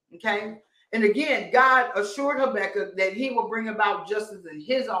that. Okay. And again, God assured Habakkuk that he will bring about justice in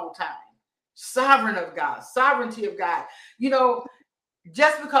his own time. Sovereignty of God.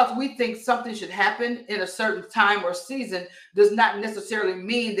 Just because we think something should happen in a certain time or season does not necessarily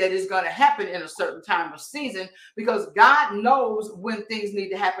mean that it's going to happen in a certain time or season, because God knows when things need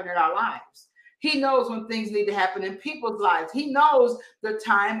to happen in our lives. He knows when things need to happen in people's lives. He knows the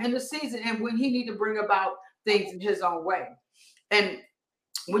time and the season and when he need to bring about things in his own way. And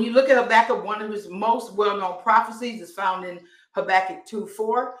when you look at Habakkuk, one of his most well-known prophecies is found in Habakkuk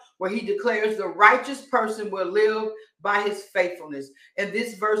 2:4, where he declares the righteous person will live by his faithfulness. And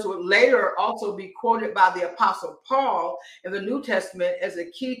this verse would later also be quoted by the Apostle Paul in the New Testament as a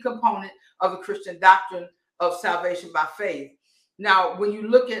key component of the Christian doctrine of salvation by faith. Now, when you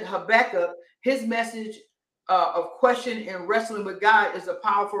look at Habakkuk, his message of question and wrestling with God is a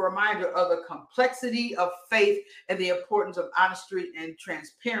powerful reminder of the complexity of faith and the importance of honesty and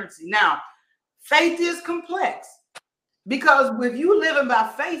transparency. Now, faith is complex, because if you living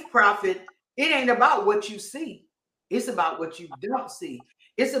by faith, prophet, it ain't about what you see. It's about what you don't see.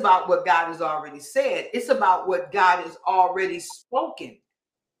 It's about what God has already said. It's about what God has already spoken.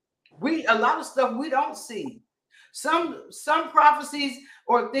 A lot of stuff we don't see. Some prophecies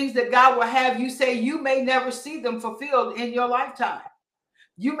or things that God will have you say, you may never see them fulfilled in your lifetime.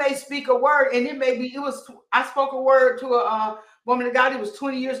 You may speak a word, and I spoke a word to a woman of God. It was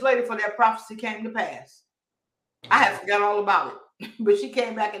 20 years later for that prophecy came to pass. I had forgot all about it, but she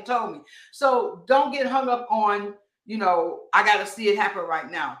came back and told me. So don't get hung up on, I got to see it happen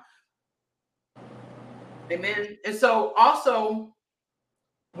right now. Amen. And so also,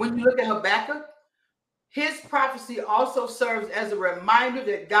 when you look at Habakkuk, his prophecy also serves as a reminder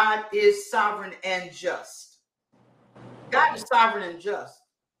that God is sovereign and just. God is sovereign and just.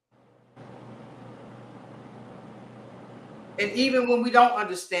 And even when we don't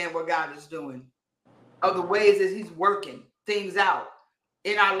understand what God is doing, or the ways that he's working things out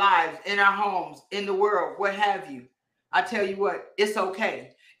in our lives, in our homes, in the world, what have you, I tell you what, it's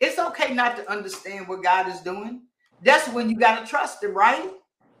okay. It's okay not to understand what God is doing. That's when you got to trust him, right?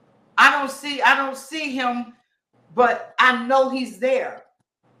 I don't see him, but I know he's there.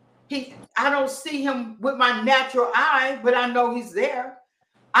 I don't see him with my natural eye, but I know he's there.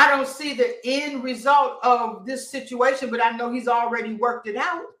 I don't see the end result of this situation, but I know he's already worked it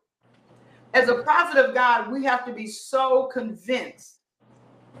out. As a prophet of God, we have to be so convinced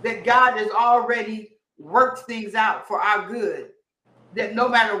that God has already worked things out for our good, that no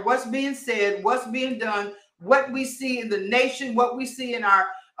matter what's being said, what's being done, what we see in the nation, what we see in our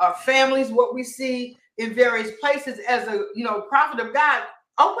families, what we see in various places, as a prophet of God,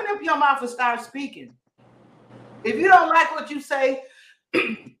 open up your mouth and start speaking. If you don't like what you say,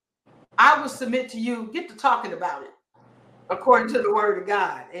 I will submit to you, get to talking about it according to the word of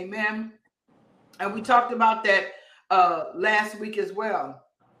God. Amen. And we talked about that last week as well.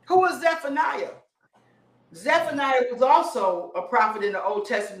 Who was Zephaniah? Zephaniah was also a prophet in the Old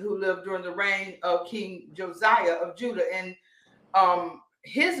Testament who lived during the reign of King Josiah of Judah. And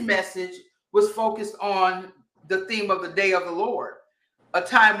his message was focused on the theme of the day of the Lord, a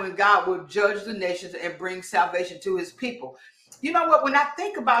time when God will judge the nations and bring salvation to his people. You know what? When I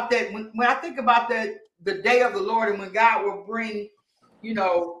think about that, when I think about that, the day of the Lord, and when God will bring,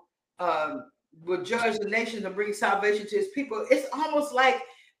 will judge the nations and bring salvation to his people, it's almost like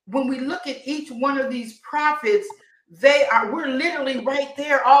when we look at each one of these prophets, we're literally right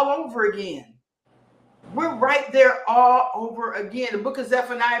there all over again. We're right there all over again. The book of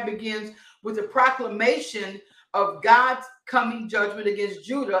Zephaniah begins with a proclamation of God's coming judgment against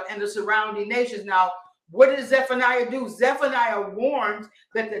Judah and the surrounding nations. Now, what does Zephaniah do? Zephaniah warns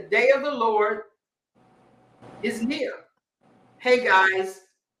that the day of the Lord is near. Hey guys,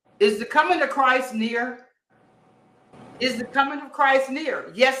 is the coming of Christ near? Is the coming of Christ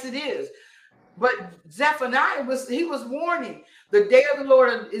near? Yes, it is. But Zephaniah was warning the day of the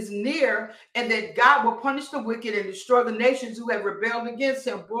Lord is near, and that God will punish the wicked and destroy the nations who have rebelled against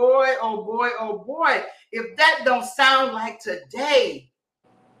him. Boy, oh boy, oh boy. If that don't sound like today,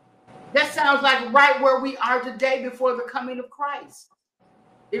 that sounds like right where we are today before the coming of Christ.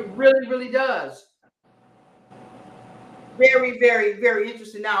 It really, really does. Very, very, very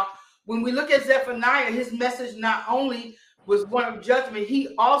interesting. Now, when we look at Zephaniah, his message not only was one of judgment,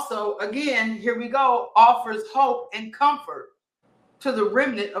 he also, again, here we go, offers hope and comfort to the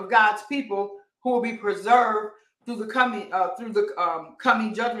remnant of God's people who will be preserved through the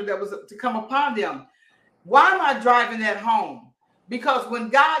coming judgment that was to come upon them. Why am I driving that home? Because when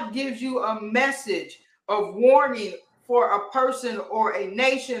God gives you a message of warning for a person or a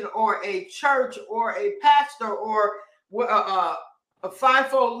nation or a church or a pastor or a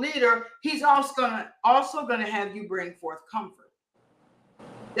fivefold leader, he's also gonna have you bring forth comfort.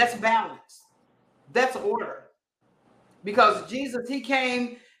 That's balance. That's order. Because Jesus, he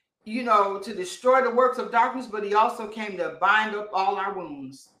came, to destroy the works of darkness, but he also came to bind up all our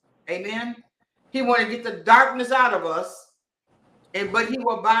wounds. Amen. He wanted to get the darkness out of us, but he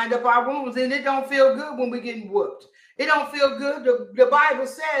will bind up our wounds. And it don't feel good when we're getting whooped. It don't feel good. The Bible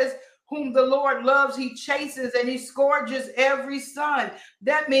says, whom the Lord loves, he chastens and he scourges every son.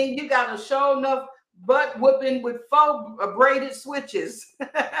 That means you got to show enough butt whooping with 4 braided switches.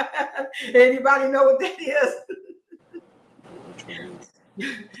 Anybody know what that is?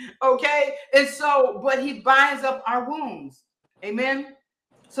 Okay. And so, but he binds up our wounds. Amen.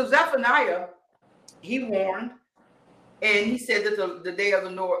 So Zephaniah, he warned, and he said that the day of the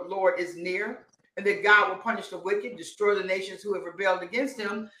Lord is near, and that God will punish the wicked, destroy the nations who have rebelled against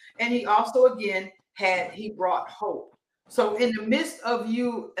him. And he also, again, he brought hope. So in the midst of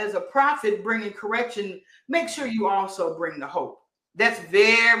you as a prophet bringing correction, make sure you also bring the hope. That's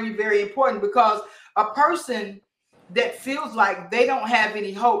very, very important, because a person that feels like they don't have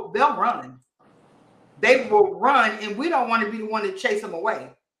any hope, they'll run. They will run, and we don't want to be the one to chase them away.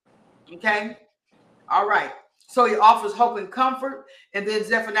 Okay? All right. So he offers hope and comfort. And then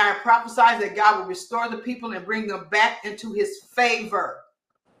Zephaniah prophesies that God will restore the people and bring them back into his favor,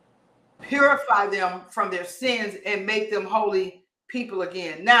 purify them from their sins, and make them holy people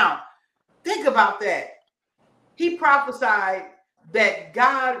again. Now, think about that. He prophesied that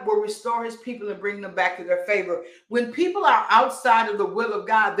God will restore his people and bring them back to their favor. When people are outside of the will of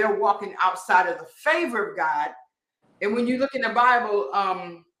God, they're walking outside of the favor of God. And when you look in the Bible,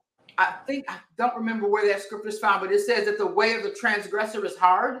 I don't remember where that scripture is found, but it says that the way of the transgressor is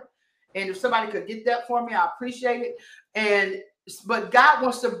hard. And if somebody could get that for me, I appreciate it. But God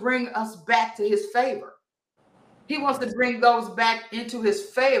wants to bring us back to his favor. He wants to bring those back into his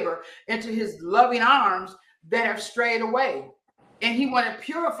favor, into his loving arms that have strayed away. and he wanted to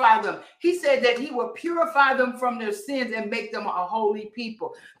purify them. He said that he will purify them from their sins and make them a holy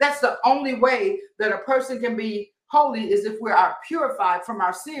people. That's the only way that a person can be holy, is if we are purified from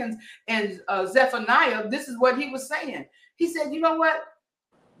our sins. And Zephaniah, this is what he was saying. He said, you know what,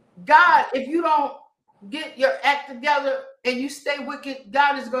 God, if you don't get your act together and you stay wicked,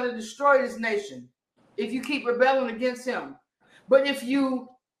 God is going to destroy this nation if you keep rebelling against him. But if you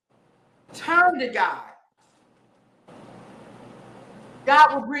turn to God,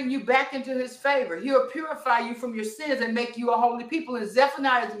 God will bring you back into his favor. He'll purify you from your sins and make you a holy people. And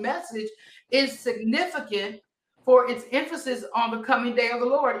Zephaniah's message is significant for its emphasis on the coming day of the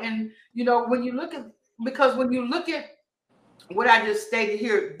Lord. And, you know, when you look at, because when you look at what I just stated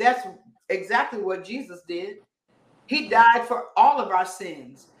here, that's exactly what Jesus did. He died for all of our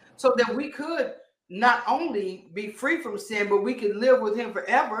sins so that we could not only be free from sin, but we could live with him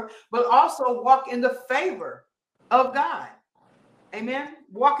forever, but also walk in the favor of God. Amen.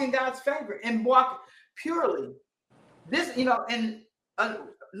 Walk in God's favor and walk purely. This, you know, and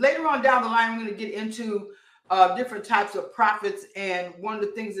later on down the line, I'm going to get into different types of prophets. And one of the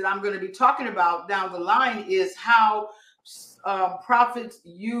things that I'm going to be talking about down the line is how prophets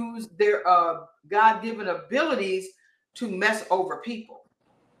use their God-given abilities to mess over people.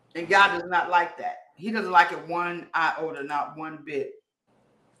 And God does not like that. He doesn't like it one iota, not one bit.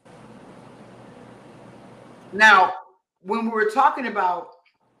 Now, when we were talking about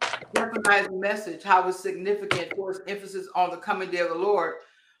Zephaniah's message, how it's significant for its emphasis on the coming day of the Lord,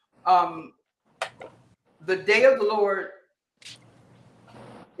 the day of the Lord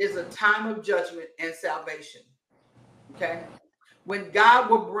is a time of judgment and salvation. Okay? When God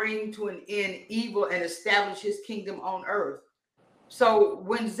will bring to an end evil and establish his kingdom on earth. So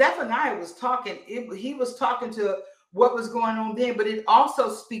when Zephaniah was talking, he was talking to what was going on then, but it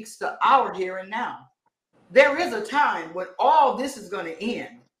also speaks to our here and now. There is a time when all this is going to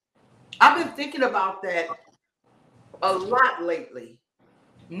end. I've been thinking about that a lot lately,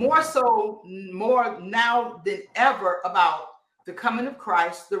 more now than ever, about the coming of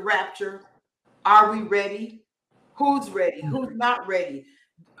Christ, the rapture. Are we ready? Who's ready? Who's not ready?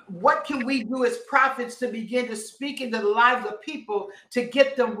 What can we do as prophets to begin to speak into the lives of people to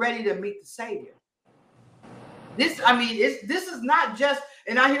get them ready to meet the Savior? This is not just,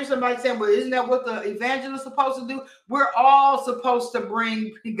 and I hear somebody saying, well, isn't that what the evangelist is supposed to do? We're all supposed to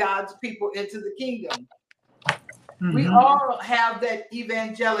bring God's people into the kingdom. Mm-hmm. We all have that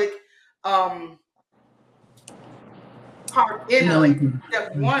evangelic part in us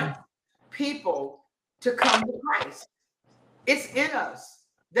that want people to come to Christ. It's in us.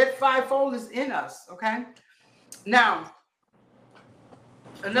 That fivefold is in us, okay? Now,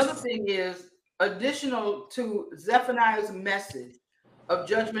 another thing is, additional to Zephaniah's message of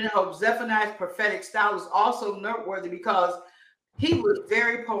judgment and hope, Zephaniah's prophetic style is also noteworthy because he was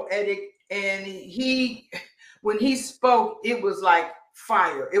very poetic, and when he spoke, it was like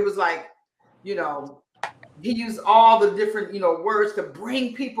fire. It was like, you know, he used all the different, you know, words to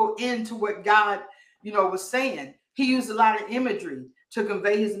bring people into what God, you know, was saying. He used a lot of imagery to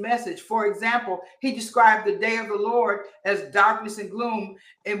convey his message. For example, he described the day of the Lord as darkness and gloom,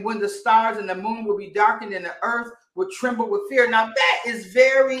 and when the stars and the moon will be darkened and the earth will tremble with fear. Now that is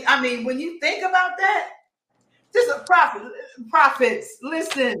very, I mean, when you think about that, this is a prophet. Prophets,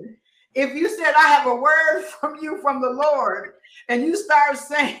 listen, if you said, I have a word from you from the Lord, and you start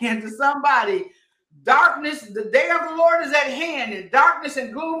saying to somebody, darkness, the day of the Lord is at hand, and darkness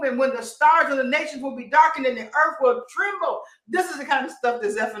and gloom, and when the stars of the nations will be darkened and the earth will tremble. This is the kind of stuff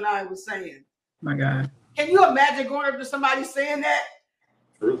that Zephaniah was saying. My God. Can you imagine going up to somebody saying that?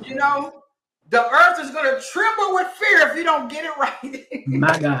 You know, the earth is going to tremble with fear if you don't get it right.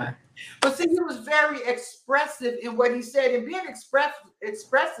 My God. But see, he was very expressive in what he said, and being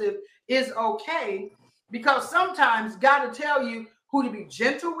expressive is okay, because sometimes God will tell you who to be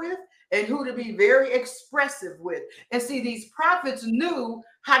gentle with and who to be very expressive with. And see, these prophets knew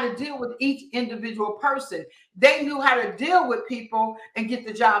how to deal with each individual person. They knew how to deal with people and get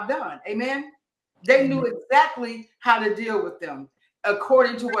the job done. Amen. They knew exactly how to deal with them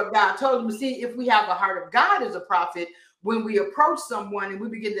according to what God told them. See, if we have the heart of God as a prophet, when we approach someone and we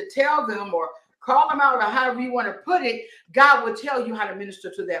begin to tell them or call them out, or however you want to put it, God will tell you how to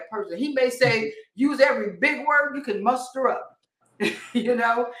minister to that person. He may say, use every big word you can muster up. You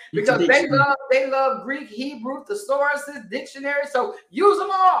know, because they love Greek, Hebrew, thesauruses, dictionary. So use them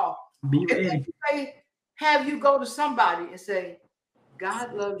all. Be ready. And they have you go to somebody and say,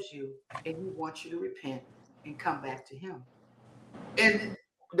 God loves you and he wants you to repent and come back to him. And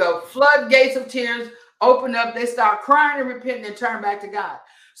the floodgates of tears open up. They start crying and repenting and turn back to God.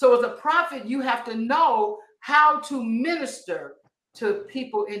 So as a prophet, you have to know how to minister to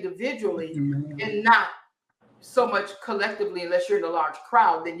people individually Amen. and not so much collectively, unless you're in a large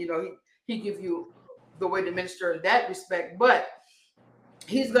crowd, then, you know, he give you the way to minister in that respect. But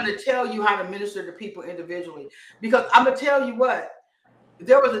he's going to tell you how to minister to people individually. Because I'm going to tell you what,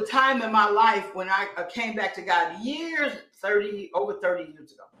 there was a time in my life when I came back to God over 30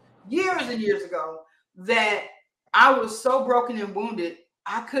 years ago, years and years ago, that I was so broken and wounded,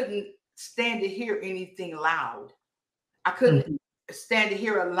 I couldn't stand to hear anything loud. I couldn't stand to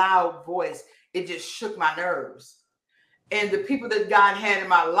hear a loud voice. It just shook my nerves. And the people that God had in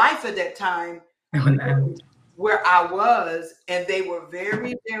my life at that time, where I was, and they were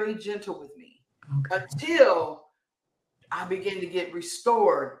very, very gentle with me until I began to get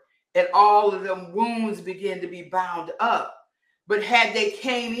restored and all of them wounds began to be bound up. But had they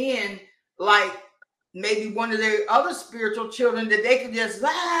came in like maybe one of their other spiritual children that they could just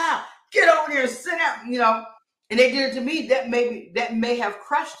get over there and sit down, you know, and they did it to me, that may have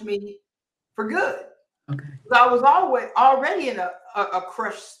crushed me for good. Okay. I was already in a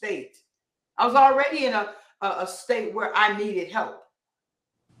crushed state. I was already in a state where I needed help.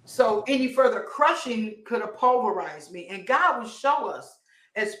 So any further crushing could have pulverized me. And God will show us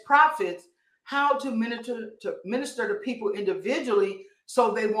as prophets how to minister to people individually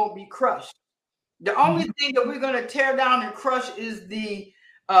so they won't be crushed. The only thing that we're going to tear down and crush is the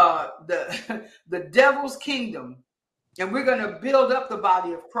devil's kingdom. And we're going to build up the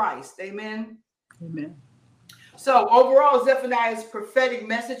body of Christ. Amen. Amen. So overall, Zephaniah's prophetic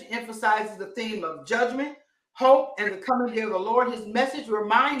message emphasizes the theme of judgment, hope, and the coming day of the Lord. His message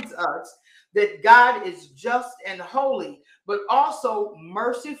reminds us that God is just and holy, but also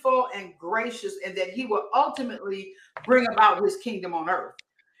merciful and gracious, and that he will ultimately bring about his kingdom on earth.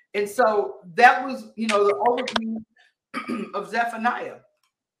 And so that was, you know, the overview of Zephaniah.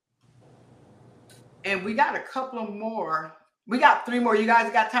 And we got a couple more. We got 3 more. You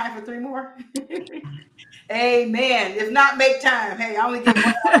guys got time for 3 more? Amen. If not, make time. Hey, I only get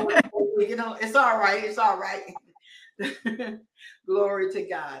 1 hour. You know, it's all right. It's all right. Glory to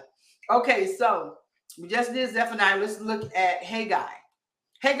God. Okay, so we just did Zephaniah. Let's look at Haggai.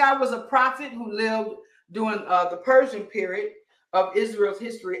 Haggai was a prophet who lived during the Persian period of Israel's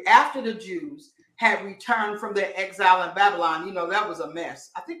history after the Jews had returned from their exile in Babylon. You know, that was a mess.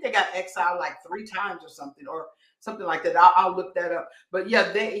 I think they got exiled like 3 times or something like that. I'll look that up. But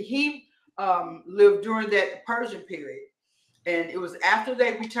yeah, he lived during that Persian period. And it was after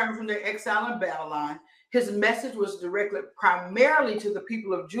they returned from their exile in Babylon. His message was directed primarily to the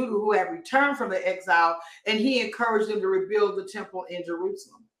people of Judah who had returned from the exile, and he encouraged them to rebuild the temple in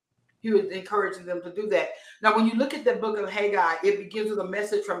Jerusalem. He was encouraging them to do that. Now, when you look at the book of Haggai, it begins with a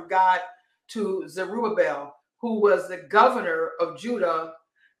message from God to Zerubbabel, who was the governor of Judah,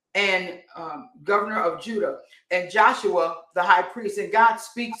 and Joshua, the high priest. And God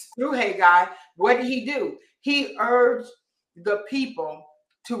speaks through Haggai. What did he do? He urged the people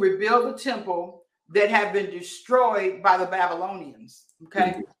to rebuild the temple that had been destroyed by the Babylonians.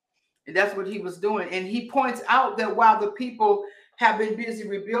 Okay. And that's what he was doing. And he points out that while the people have been busy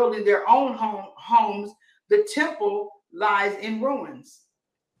rebuilding their own homes, the temple lies in ruins.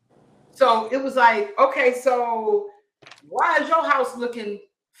 So it was like, okay, so why is your house looking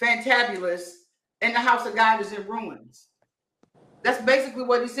fantabulous and the house of God is in ruins? That's basically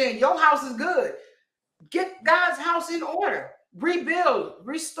what he's saying. Your house is good. Get God's house in order. Rebuild,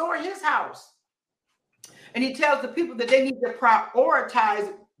 restore his house. And he tells the people that they need to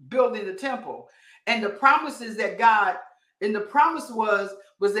prioritize building the temple. And the promise is that God, and the promise was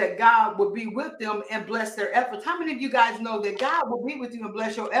that God would be with them and bless their efforts. How many of you guys know that God will be with you and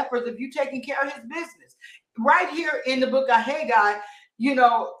bless your efforts if you're taking care of his business? Right here in the book of Haggai, you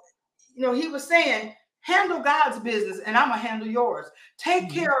know, he was saying, handle God's business and I'm going to handle yours. Take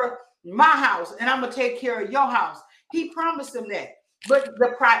care of my house and I'm going to take care of your house. He promised them that. But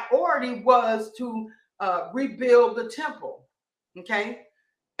the priority was to rebuild the temple. Okay.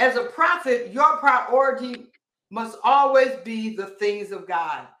 As a prophet, your priority must always be the things of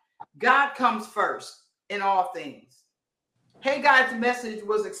God. God comes first in all things. Haggai's message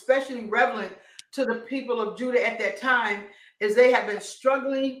was especially relevant to the people of Judah at that time, as they had been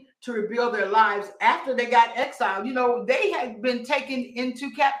struggling to rebuild their lives after they got exiled. You know, they had been taken into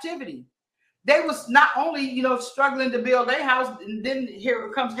captivity. They was not only, you know, struggling to build their house, and then here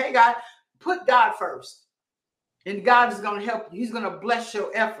comes Haggai, put God first. And God is going to help you. He's going to bless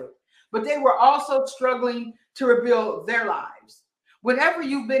your effort. But they were also struggling to rebuild their lives. Whenever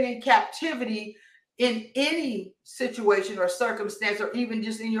you've been in captivity in any situation or circumstance, or even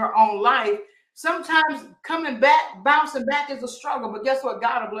just in your own life, sometimes coming back, bouncing back is a struggle. But guess what?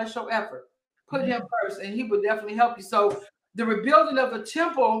 God will bless your effort. Put him first, and he will definitely help you. So The rebuilding of the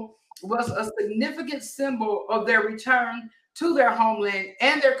temple was a significant symbol of their return to their homeland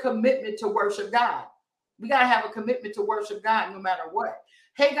and their commitment to worship God. We got to have a commitment to worship God no matter what.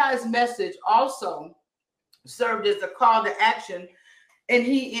 Haggai's message also served as a call to action, and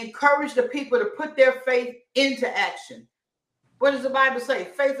he encouraged the people to put their faith into action. What does the Bible say?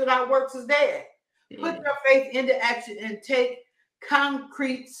 Faith without works is dead. Put your faith into action and take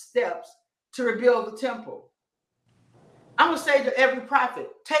concrete steps to rebuild the temple. I'm going to say to every prophet,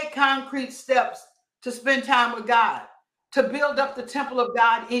 take concrete steps to spend time with God, to build up the temple of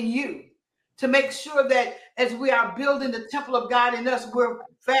God in you, to make sure that as we are building the temple of God in us, we're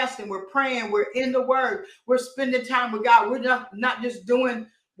fasting, we're praying, we're in the word, we're spending time with God. We're not just doing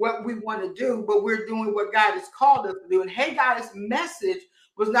what we want to do, but we're doing what God has called us to do. And Haggai's message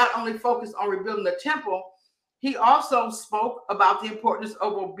was not only focused on rebuilding the temple, he also spoke about the importance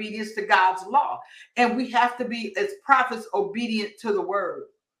of obedience to God's law. And we have to be, as prophets, obedient to the word.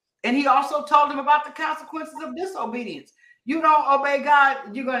 And he also told them about the consequences of disobedience. You don't obey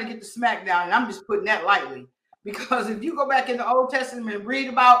God, you're going to get the smackdown. And I'm just putting that lightly. Because if you go back in the Old Testament and read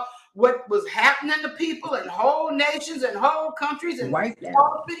about what was happening to people and whole nations and whole countries, and wiped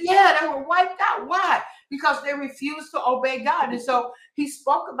out. Yeah, they were wiped out. Why? Because they refused to obey God. And so he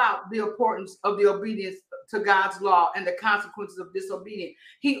spoke about the importance of the obedience to God's law and the consequences of disobedience.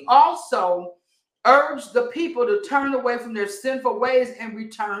 He also urged the people to turn away from their sinful ways and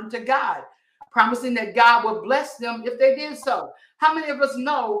return to God, promising that God would bless them if they did so. How many of us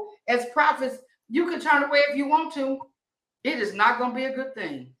know, as prophets, you can turn away if you want to? It is not going to be a good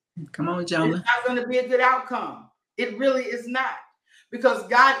thing. Come on, Jonah. It's not going to be a good outcome. It really is not. Because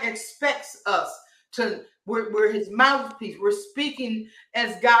God expects us to, we're his mouthpiece. We're speaking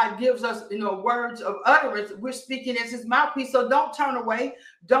as God gives us, words of utterance. We're speaking as his mouthpiece. So don't turn away.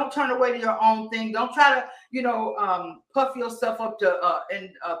 Don't turn away to your own thing. Don't try to, puff yourself up to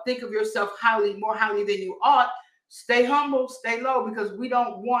and think of yourself more highly than you ought. Stay humble, stay low, because we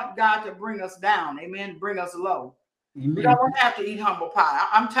don't want God to bring us down. Amen. Bring us low. Amen. We don't want to have to eat humble pie.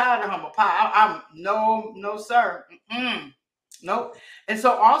 I'm tired of humble pie. No, sir. Nope. And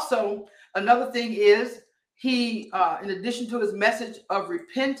so also another thing is he, in addition to his message of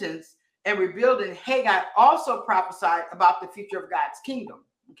repentance and rebuilding, Haggai also prophesied about the future of God's kingdom.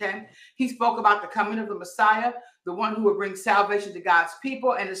 Okay. He spoke about the coming of the Messiah, the one who will bring salvation to God's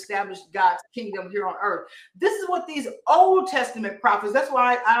people and establish God's kingdom here on earth. This is what these Old Testament prophets, that's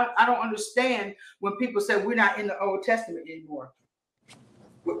why I don't understand when people say we're not in the Old Testament anymore.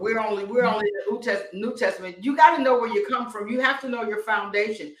 We're only in the New Testament. You got to know where you come from. You have to know your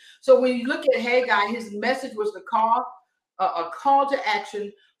foundation. So when you look at Haggai, his message was a call to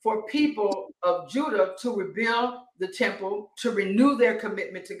action for people of Judah to rebuild the temple, to renew their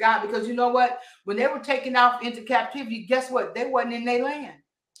commitment to God. Because you know what? When they were taken out into captivity, guess what? They wasn't in their land.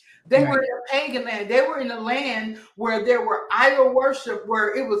 They were in a pagan land. They were in a land where there were idol worship,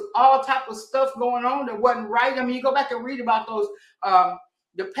 where it was all type of stuff going on that wasn't right. I mean, you go back and read about those,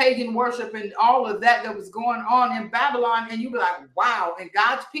 the pagan worship and all of that was going on in Babylon, and you'd be like, wow. And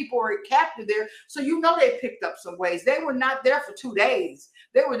God's people were captive there. So they picked up some ways. They were not there for 2 days.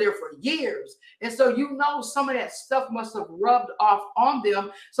 They were there for years. And so some of that stuff must have rubbed off on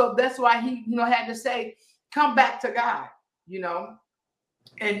them. So that's why he, had to say, come back to God,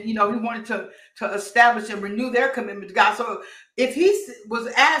 And, he wanted to establish and renew their commitment to God. So if he was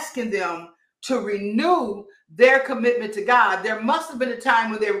asking them to renew their commitment to God, there must have been a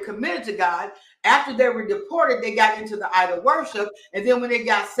time when they were committed to God. After they were deported, they got into the idol worship. And then when they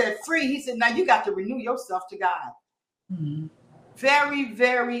got set free, he said, now you got to renew yourself to God. Mm-hmm. Very,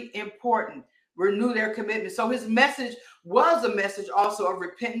 very important. Renew their commitment. So his message was a message also of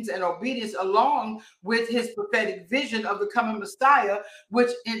repentance and obedience, along with his prophetic vision of the coming Messiah,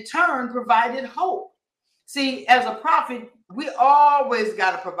 which in turn provided hope. See, as a prophet, we always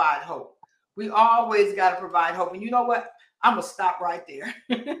got to provide hope. We always got to provide hope. And you know what? I'm going to stop right there.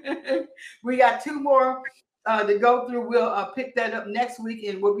 We got 2 more to go through. We'll pick that up next week,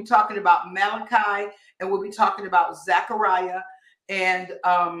 and we'll be talking about Malachi, and we'll be talking about Zechariah, and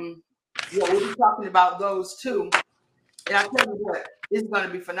we'll be talking about those 2. And I tell you what, it's going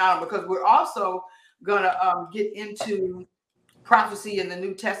to be phenomenal, because we're also going to get into prophecy in the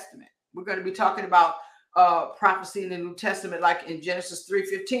New Testament. We're going to be talking about prophecy in the New Testament, like in Genesis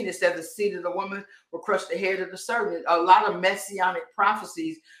 3:15, it said the seed of the woman will crush the head of the serpent. A lot of messianic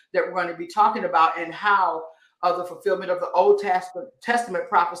prophecies that we're going to be talking about, and how the fulfillment of the Old Testament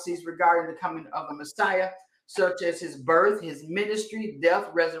prophecies regarding the coming of the Messiah, such as his birth, his ministry, death,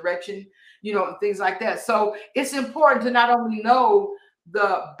 resurrection, and things like that. So it's important to not only know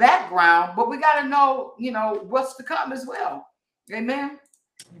the background, but we got to know, what's to come as well. Amen.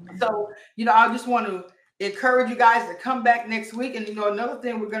 So, I just want to encourage you guys to come back next week. And, another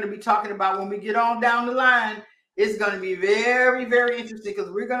thing we're going to be talking about when we get on down the line is going to be very, very interesting,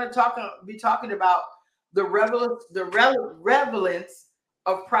 because we're going to be talking about the relevance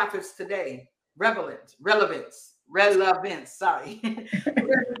of prophets today. Relevance. Sorry. We're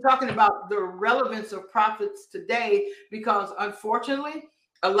going to be talking about the relevance of prophets today, because unfortunately,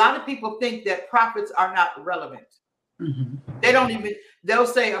 a lot of people think that prophets are not relevant. Mm-hmm. They'll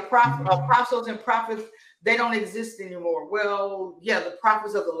say apostles and prophets, they don't exist anymore. Well, yeah, the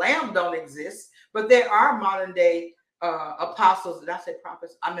prophets of the Lamb don't exist, but there are modern day apostles. Did I say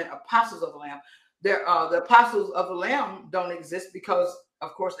prophets? I meant apostles of the Lamb. The apostles of the Lamb don't exist because,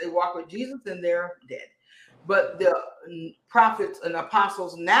 of course, they walk with Jesus and they're dead. But the prophets and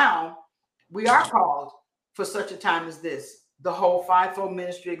apostles now, we are called for such a time as this. The whole fivefold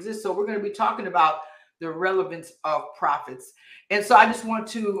ministry exists. So we're going to be talking about the relevance of prophets. And so I just want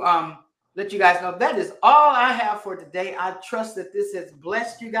to let you guys know that is all I have for today. I trust that this has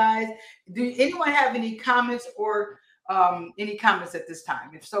blessed you guys. Do anyone have any comments or any comments at this time?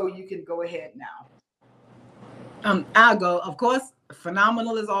 If so, you can go ahead now. I'll go. Of course,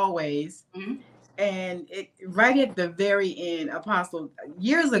 phenomenal as always. Mm-hmm. And right at the very end, Apostle,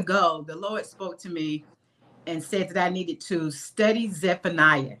 years ago, the Lord spoke to me and said that I needed to study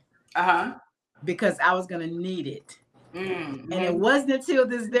Zephaniah because I was going to need it. Mm-hmm. And it wasn't until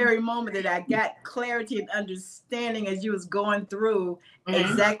this very moment that I got clarity and understanding as you was going through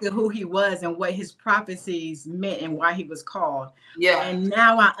exactly who he was and what his prophecies meant and why he was called. Yeah. And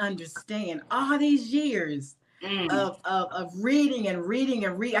now I understand all these years of reading.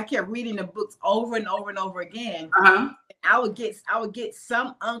 I kept reading the books over and over and over again. I would get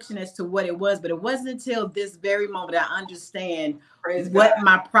some unction as to what it was, but it wasn't until this very moment that I understand what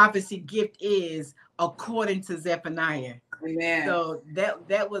my prophecy gift is according to Zephaniah. Amen. So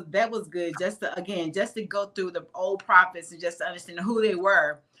that was good. Just to go through the old prophets and just to understand who they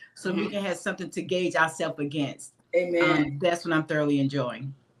were, so we can have something to gauge ourselves against. Amen. That's what I'm thoroughly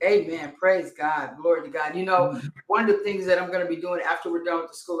enjoying. Amen. Praise God. Glory to God. One of the things that I'm going to be doing after we're done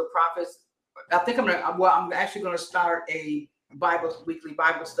with the School of Prophets, I think I'm actually going to start a weekly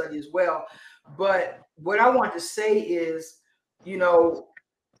Bible study as well. But what I want to say is,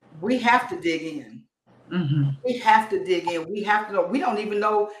 we have to dig in. Mm-hmm. We have to dig in. We have to know. We don't even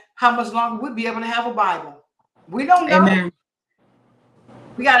know how much longer we'll be able to have a Bible. We don't know. Amen.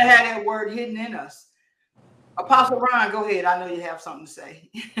 We got to have that word hidden in us. Apostle Ron, go ahead. I know you have something to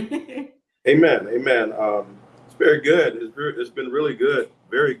say. Amen. It's very good. It's been really good.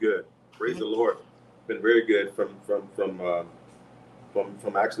 Very good. Praise the Lord. It's been very good from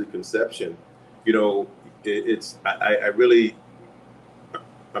actually conception.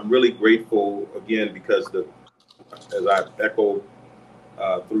 I'm really grateful again, because as I echoed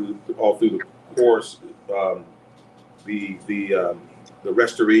through the course, the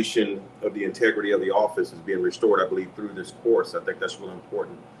restoration of the integrity of the office is being restored, I believe, through this course. I think that's really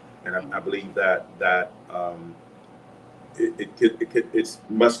important, and I believe that it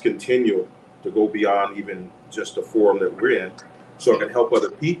must continue to go beyond even just the forum that we're in, so it can help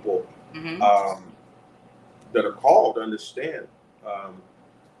other people that are called to understand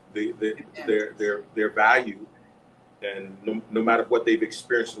their value, and no matter what they've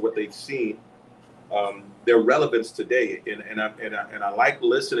experienced and what they've seen, their relevance today. And I like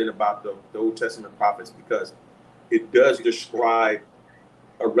listening about the Old Testament prophets, because it does describe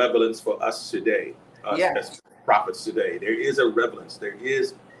a relevance for us today, as prophets today. There is a relevance. There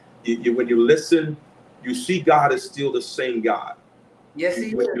is, when you listen, you see God is still the same God. Yes,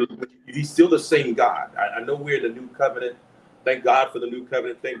 he is. He's still the same God. I know we're in the new covenant. Thank God for the new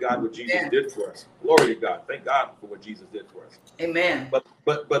covenant. Thank God what Jesus did for us. Glory to God. Thank God for what Jesus did for us. Amen. But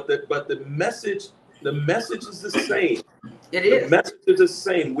the message is the same. It is. The message is the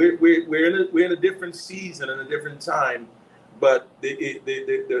same. We're in a different season and a different time. But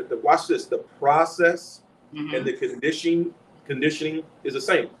watch this. The process and the conditioning is the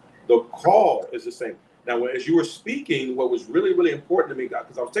same. The call is the same. Now, as you were speaking, what was really, really important to me,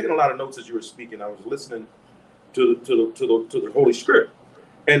 because I was taking a lot of notes as you were speaking, I was listening to the Holy Script,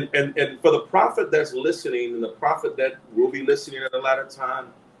 and for the prophet that's listening, and the prophet that will be listening at a later time,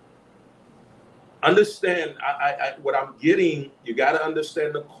 understand what I'm getting. You got to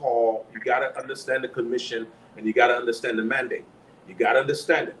understand the call, you got to understand the commission, and you got to understand the mandate. You got to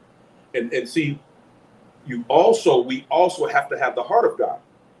understand it, and see, we also have to have the heart of God.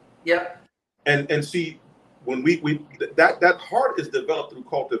 Yeah. And see, when that heart is developed through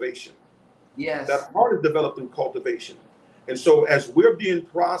cultivation. Yes. That heart is developed through cultivation. And so as we're being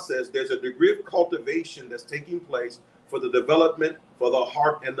processed, there's a degree of cultivation that's taking place for the development for the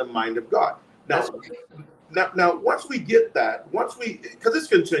heart and the mind of God. Now, once we get that, because it's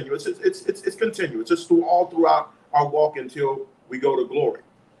continuous, it's continuous. It's all throughout our walk until we go to glory.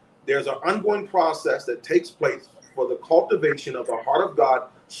 There's an ongoing process that takes place for the cultivation of the heart of God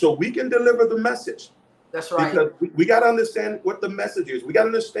so we can deliver the message. That's right. Because we got to understand what the message is. We got to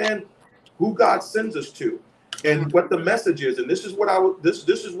understand who God sends us to and what the message is. And this is what this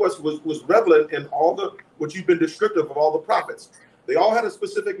is what was relevant in all what you've been descriptive of all the prophets. They all had a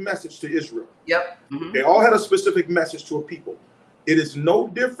specific message to Israel. Yep. They all had a specific message to a people. It is no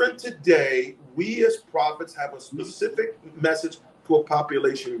different today. We as prophets have a specific message to a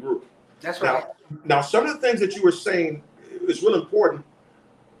population group. That's right. Now, some of the things that you were saying is real important,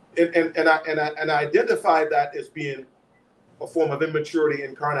 and I identified that as being a form of immaturity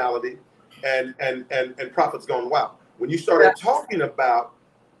and carnality, and prophets gone wild. When you started talking about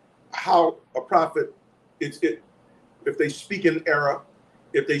how a prophet, if they speak in error,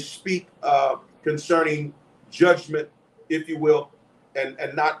 if they speak concerning judgment, if you will, and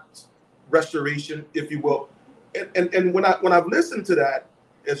not restoration, if you will, and when I've listened to that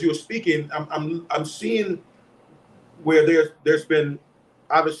as you were speaking, I'm seeing where there's been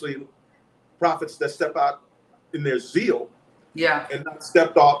obviously prophets that step out in their zeal, and not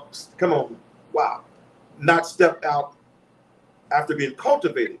stepped off. Come on, wow, not stepped out after being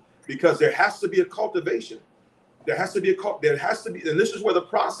cultivated, because there has to be a cultivation. There has to be, and this is where the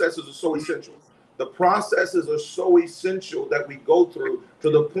processes are so essential. The processes are so essential that we go through to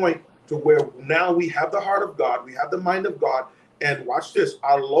the point to where now we have the heart of God, we have the mind of God, and watch this,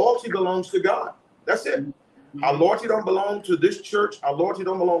 our loyalty belongs to God. That's it. Our loyalty don't belong to this church. Our loyalty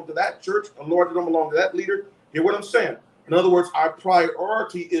don't belong to that church. Our loyalty don't belong to that leader. Hear what I'm saying? In other words, our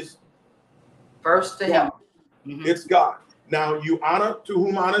priority is first to Him. It's God. Now, you honor to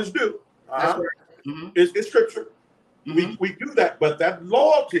whom honor is due. That's right. It's scripture. We do that, but that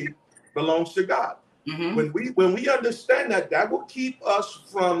loyalty belongs to God. When we understand that, that will keep us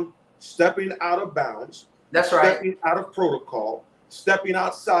from stepping out of bounds. That's right. Stepping out of protocol, stepping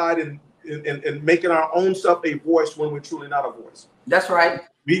outside and making our own self a voice when we're truly not a voice. That's right.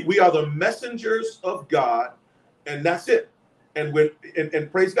 We are the messengers of God, and that's it.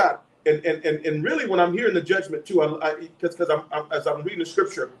 And praise God. And really, when I'm hearing the judgment too, because as I'm reading the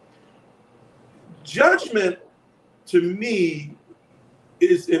scripture, judgment to me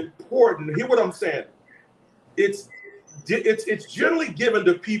is important. Hear what I'm saying? It's generally given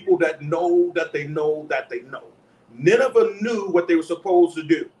to people that know that they know that they know. Nineveh knew what they were supposed to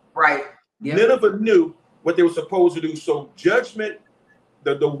do. Right. Yep. Nineveh knew what they were supposed to do. So judgment,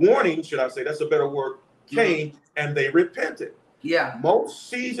 the warning, should I say, that's a better word, came, and they repented. Yeah. Most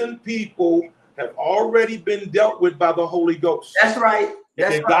seasoned people have already been dealt with by the Holy Ghost. That's right.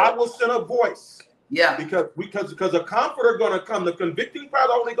 That's and right. God will send a voice. Yeah. Because a comforter going to come. The convicting power of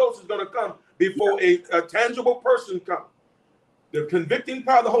the Holy Ghost is going to come before a tangible person comes. The convicting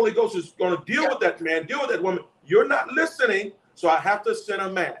power of the Holy Ghost is going to deal with that man, deal with that woman. You're not listening, so I have to send a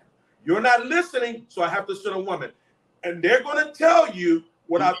man. You're not listening, so I have to send a woman. And they're going to tell you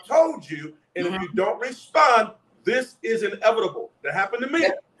what I've told you. And if you don't respond, this is inevitable. That happened to me.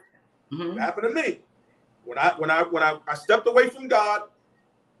 That happened to me. When I stepped away from God,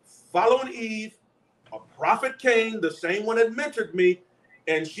 following Eve, a prophet came, the same one that mentored me,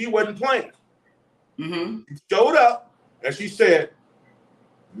 and she wasn't playing. She showed up, and she said,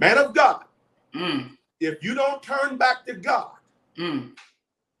 man of God, if you don't turn back to God,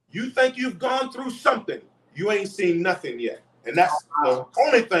 you think you've gone through something, you ain't seen nothing yet. And that's the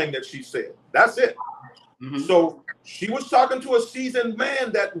only thing that she said. That's it. So she was talking to a seasoned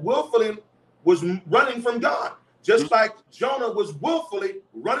man that willfully was running from God, just like Jonah was willfully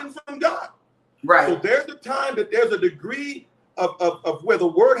running from God. Right. So there's the time that there's a degree of where the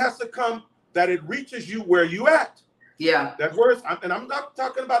word has to come, that it reaches you where you at. Yeah. That word, and I'm not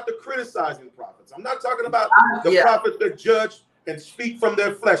talking about the criticizing prophets. I'm not talking about the prophets that judge and speak from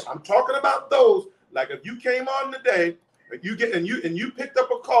their flesh. I'm talking about those, like if you came on today and you picked up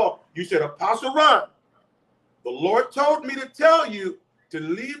a call, you said, Apostle Ron, the Lord told me to tell you to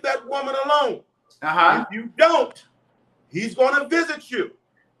leave that woman alone. If you don't, he's going to visit you.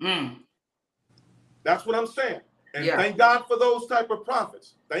 That's what I'm saying. And thank God for those type of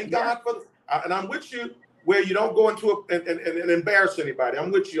prophets. Thank God for, and I'm with you where you don't go into and embarrass anybody.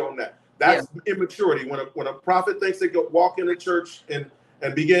 I'm with you on that. That's immaturity. When a prophet thinks they go walk into church and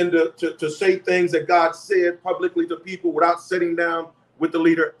begin to say things that God said publicly to people without sitting down with the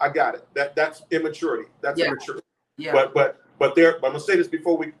leader, I got it. That's immaturity. That's immaturity. Yeah. But I'm gonna say this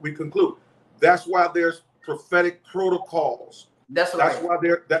before we conclude. That's why there's prophetic protocols. That's right.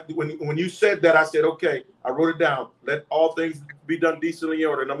 That's why when you said that, I said, okay, I wrote it down. Let all things be done decently in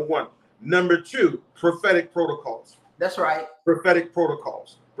order. Number one. Number two, prophetic protocols. That's right. Prophetic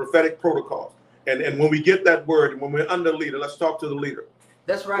protocols. Prophetic protocols. And when we get that word, when we're under leader, let's talk to the leader.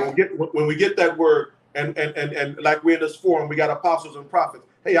 That's right. When we get that word, and like we're in this forum, we got apostles and prophets.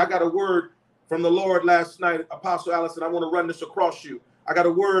 Hey, I got a word from the Lord last night, Apostle Allison. I want to run this across you. I got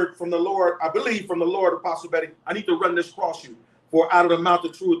a word from the Lord. I believe from the Lord, Apostle Betty. I need to run this across you. For out of the mouth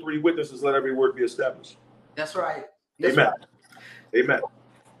of 2 or 3 witnesses, let every word be established. That's right. That's Amen. Right. Amen.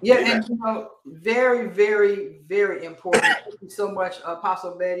 Yeah, Amen. and very, very, very important. Thank you so much,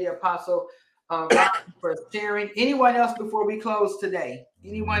 Apostle Betty, Apostle for sharing. Anyone else before we close today?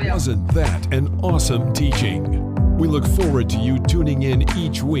 Anyone else? Wasn't that an awesome teaching? We look forward to you tuning in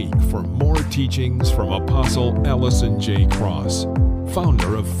each week for more teachings from Apostle Allison J. Cross,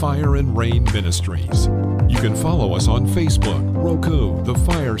 founder of Fire and Rain Ministries. You can follow us on Facebook, Roku, The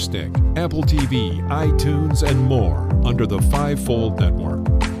Fire Stick, Apple TV, iTunes, and more under the Fivefold Network.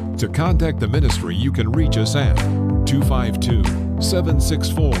 To contact the ministry, you can reach us at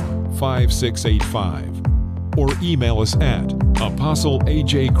 252-764-5685 or email us at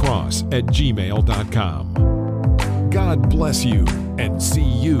apostleajcross@gmail.com. God bless you and see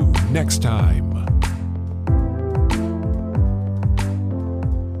you next time.